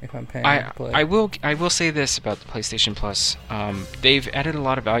anything if I'm paying to play. I will say this about the PlayStation Plus. They've added a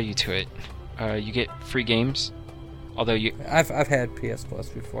lot of value to it. You get free games, although I've had PS Plus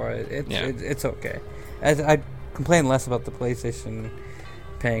before. It's okay. I complain less about the PlayStation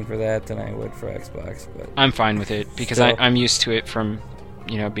paying for that than I would for Xbox, but I'm fine with it because I'm used to it from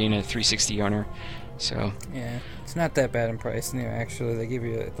being a 360 owner. So yeah, it's not that bad in price. Actually, they give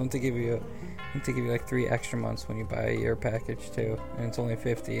you like 3 extra months when you buy a year package too, and it's only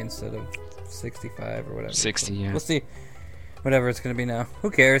 $50 instead of $65 or whatever. 60, yeah. We'll see. Whatever it's gonna be now.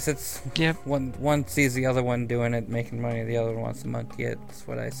 Who cares? It's one sees the other one doing it, making money. The other one wants the monkey. That's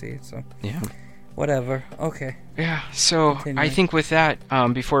what I see. So yeah. Whatever. Okay. Yeah, so Continue. I think with that,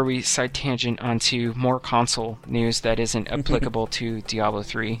 before we side tangent onto more console news that isn't applicable to Diablo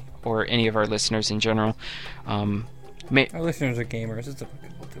 3 or any of our listeners in general, our listeners are gamers. It's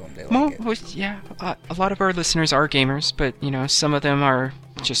applicable to them. They like it. Yeah, a lot of our listeners are gamers, but some of them are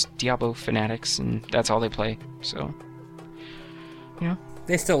just Diablo fanatics, and that's all they play. So,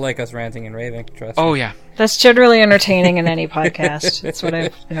 they still like us ranting and raving. Trust Oh me. yeah, That's generally entertaining in any podcast. That's what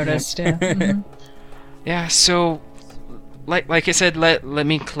I've noticed. Yeah. Mhm. Yeah, so like I said, let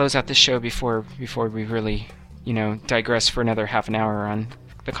me close out this show before we really, digress for another half an hour on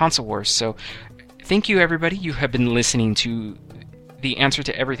the console wars. So thank you everybody. You have been listening to The Answer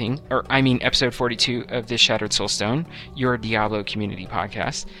to Everything, episode 42 of This Shattered Soulstone, your Diablo community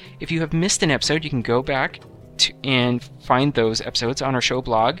podcast. If you have missed an episode, you can go back and find those episodes on our show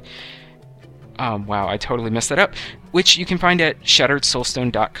blog. Wow, I totally messed that up. Which you can find at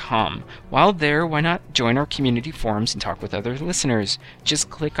shatteredsoulstone.com. While there, why not join our community forums and talk with other listeners? Just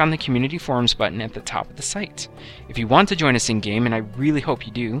click on the community forums button at the top of the site. If you want to join us in-game, and I really hope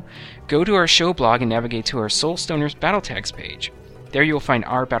you do, go to our show blog and navigate to our Soulstoners Battle Tags page. There you'll find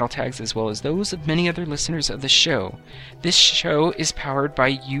our battle tags as well as those of many other listeners of the show. This show is powered by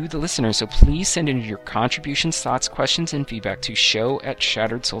you, the listener, so please send in your contributions, thoughts, questions, and feedback to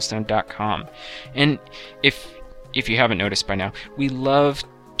show@shatteredsoulstone.com. And if you haven't noticed by now, we love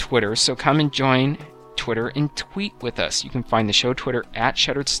Twitter, so come and join Twitter and tweet with us. You can find the show Twitter at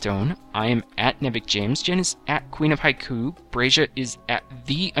ShatteredStone. I am at NevicJames. Jen is at Queen of Haiku. Brazia is at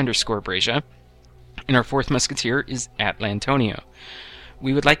 _Brazia. And our fourth musketeer is at Lantonio.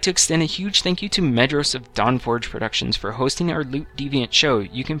 We would like to extend a huge thank you to Medros of Dawnforge Productions for hosting our Loot Deviant show.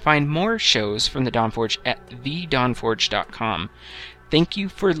 You can find more shows from the Dawnforge at thedawnforge.com. Thank you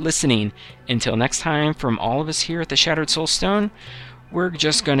for listening. Until next time, from all of us here at the Shattered Soulstone, we're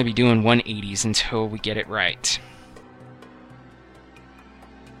just going to be doing 180s until we get it right.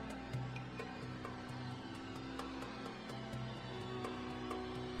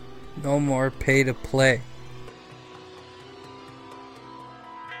 No more pay to play.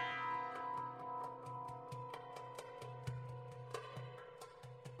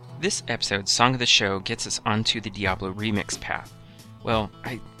 This episode's Song of the Show gets us onto the Diablo remix path. Well,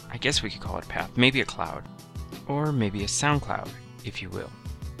 I guess we could call it a path. Maybe a cloud. Or maybe a SoundCloud, if you will.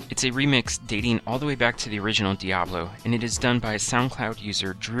 It's a remix dating all the way back to the original Diablo, and it is done by SoundCloud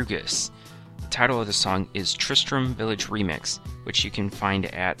user Drugus. The title of the song is Tristram Village Remix, which you can find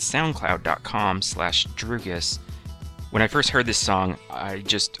at soundcloud.com/Drugus. When I first heard this song, I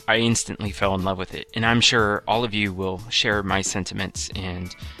instantly fell in love with it, and I'm sure all of you will share my sentiments,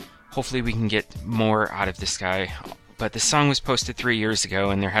 and hopefully we can get more out of this guy. But the song was posted 3 years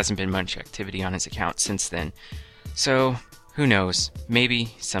ago, and there hasn't been much activity on his account since then. So, who knows?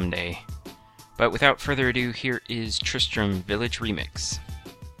 Maybe someday. But without further ado, here is Tristram Village Remix.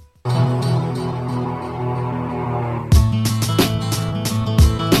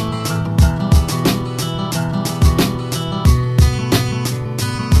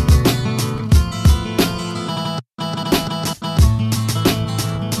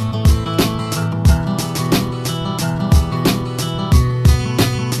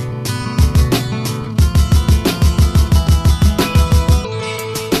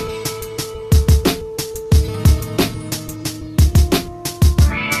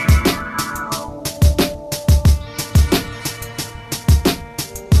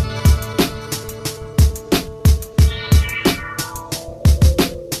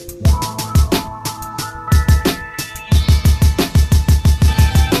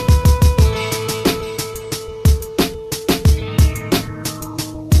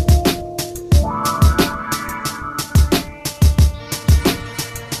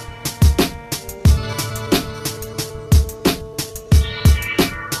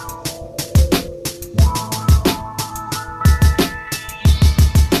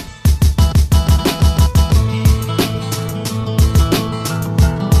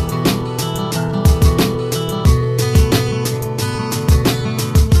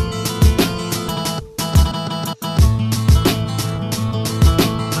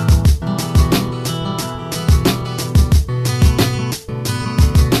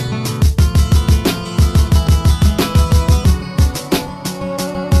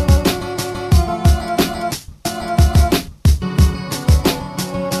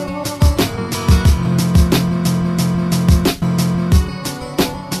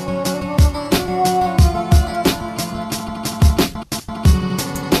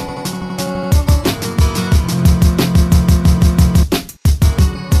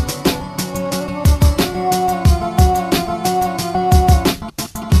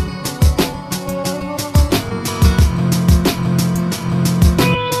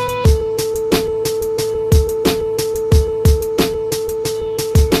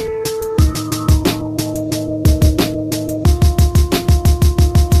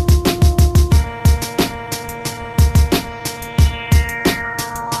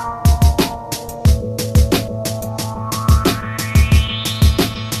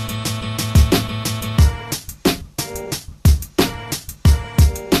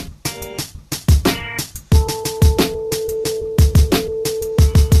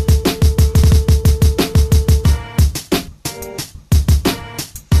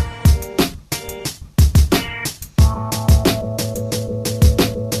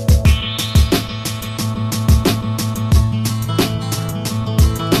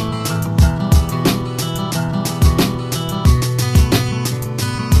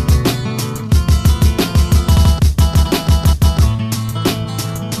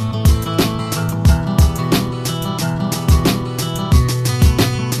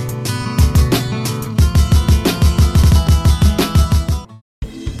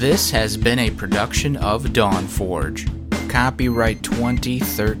 This has been a production of Dawnforge. Copyright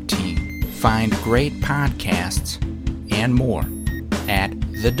 2013. Find great podcasts and more at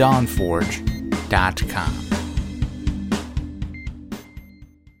thedawnforge.com.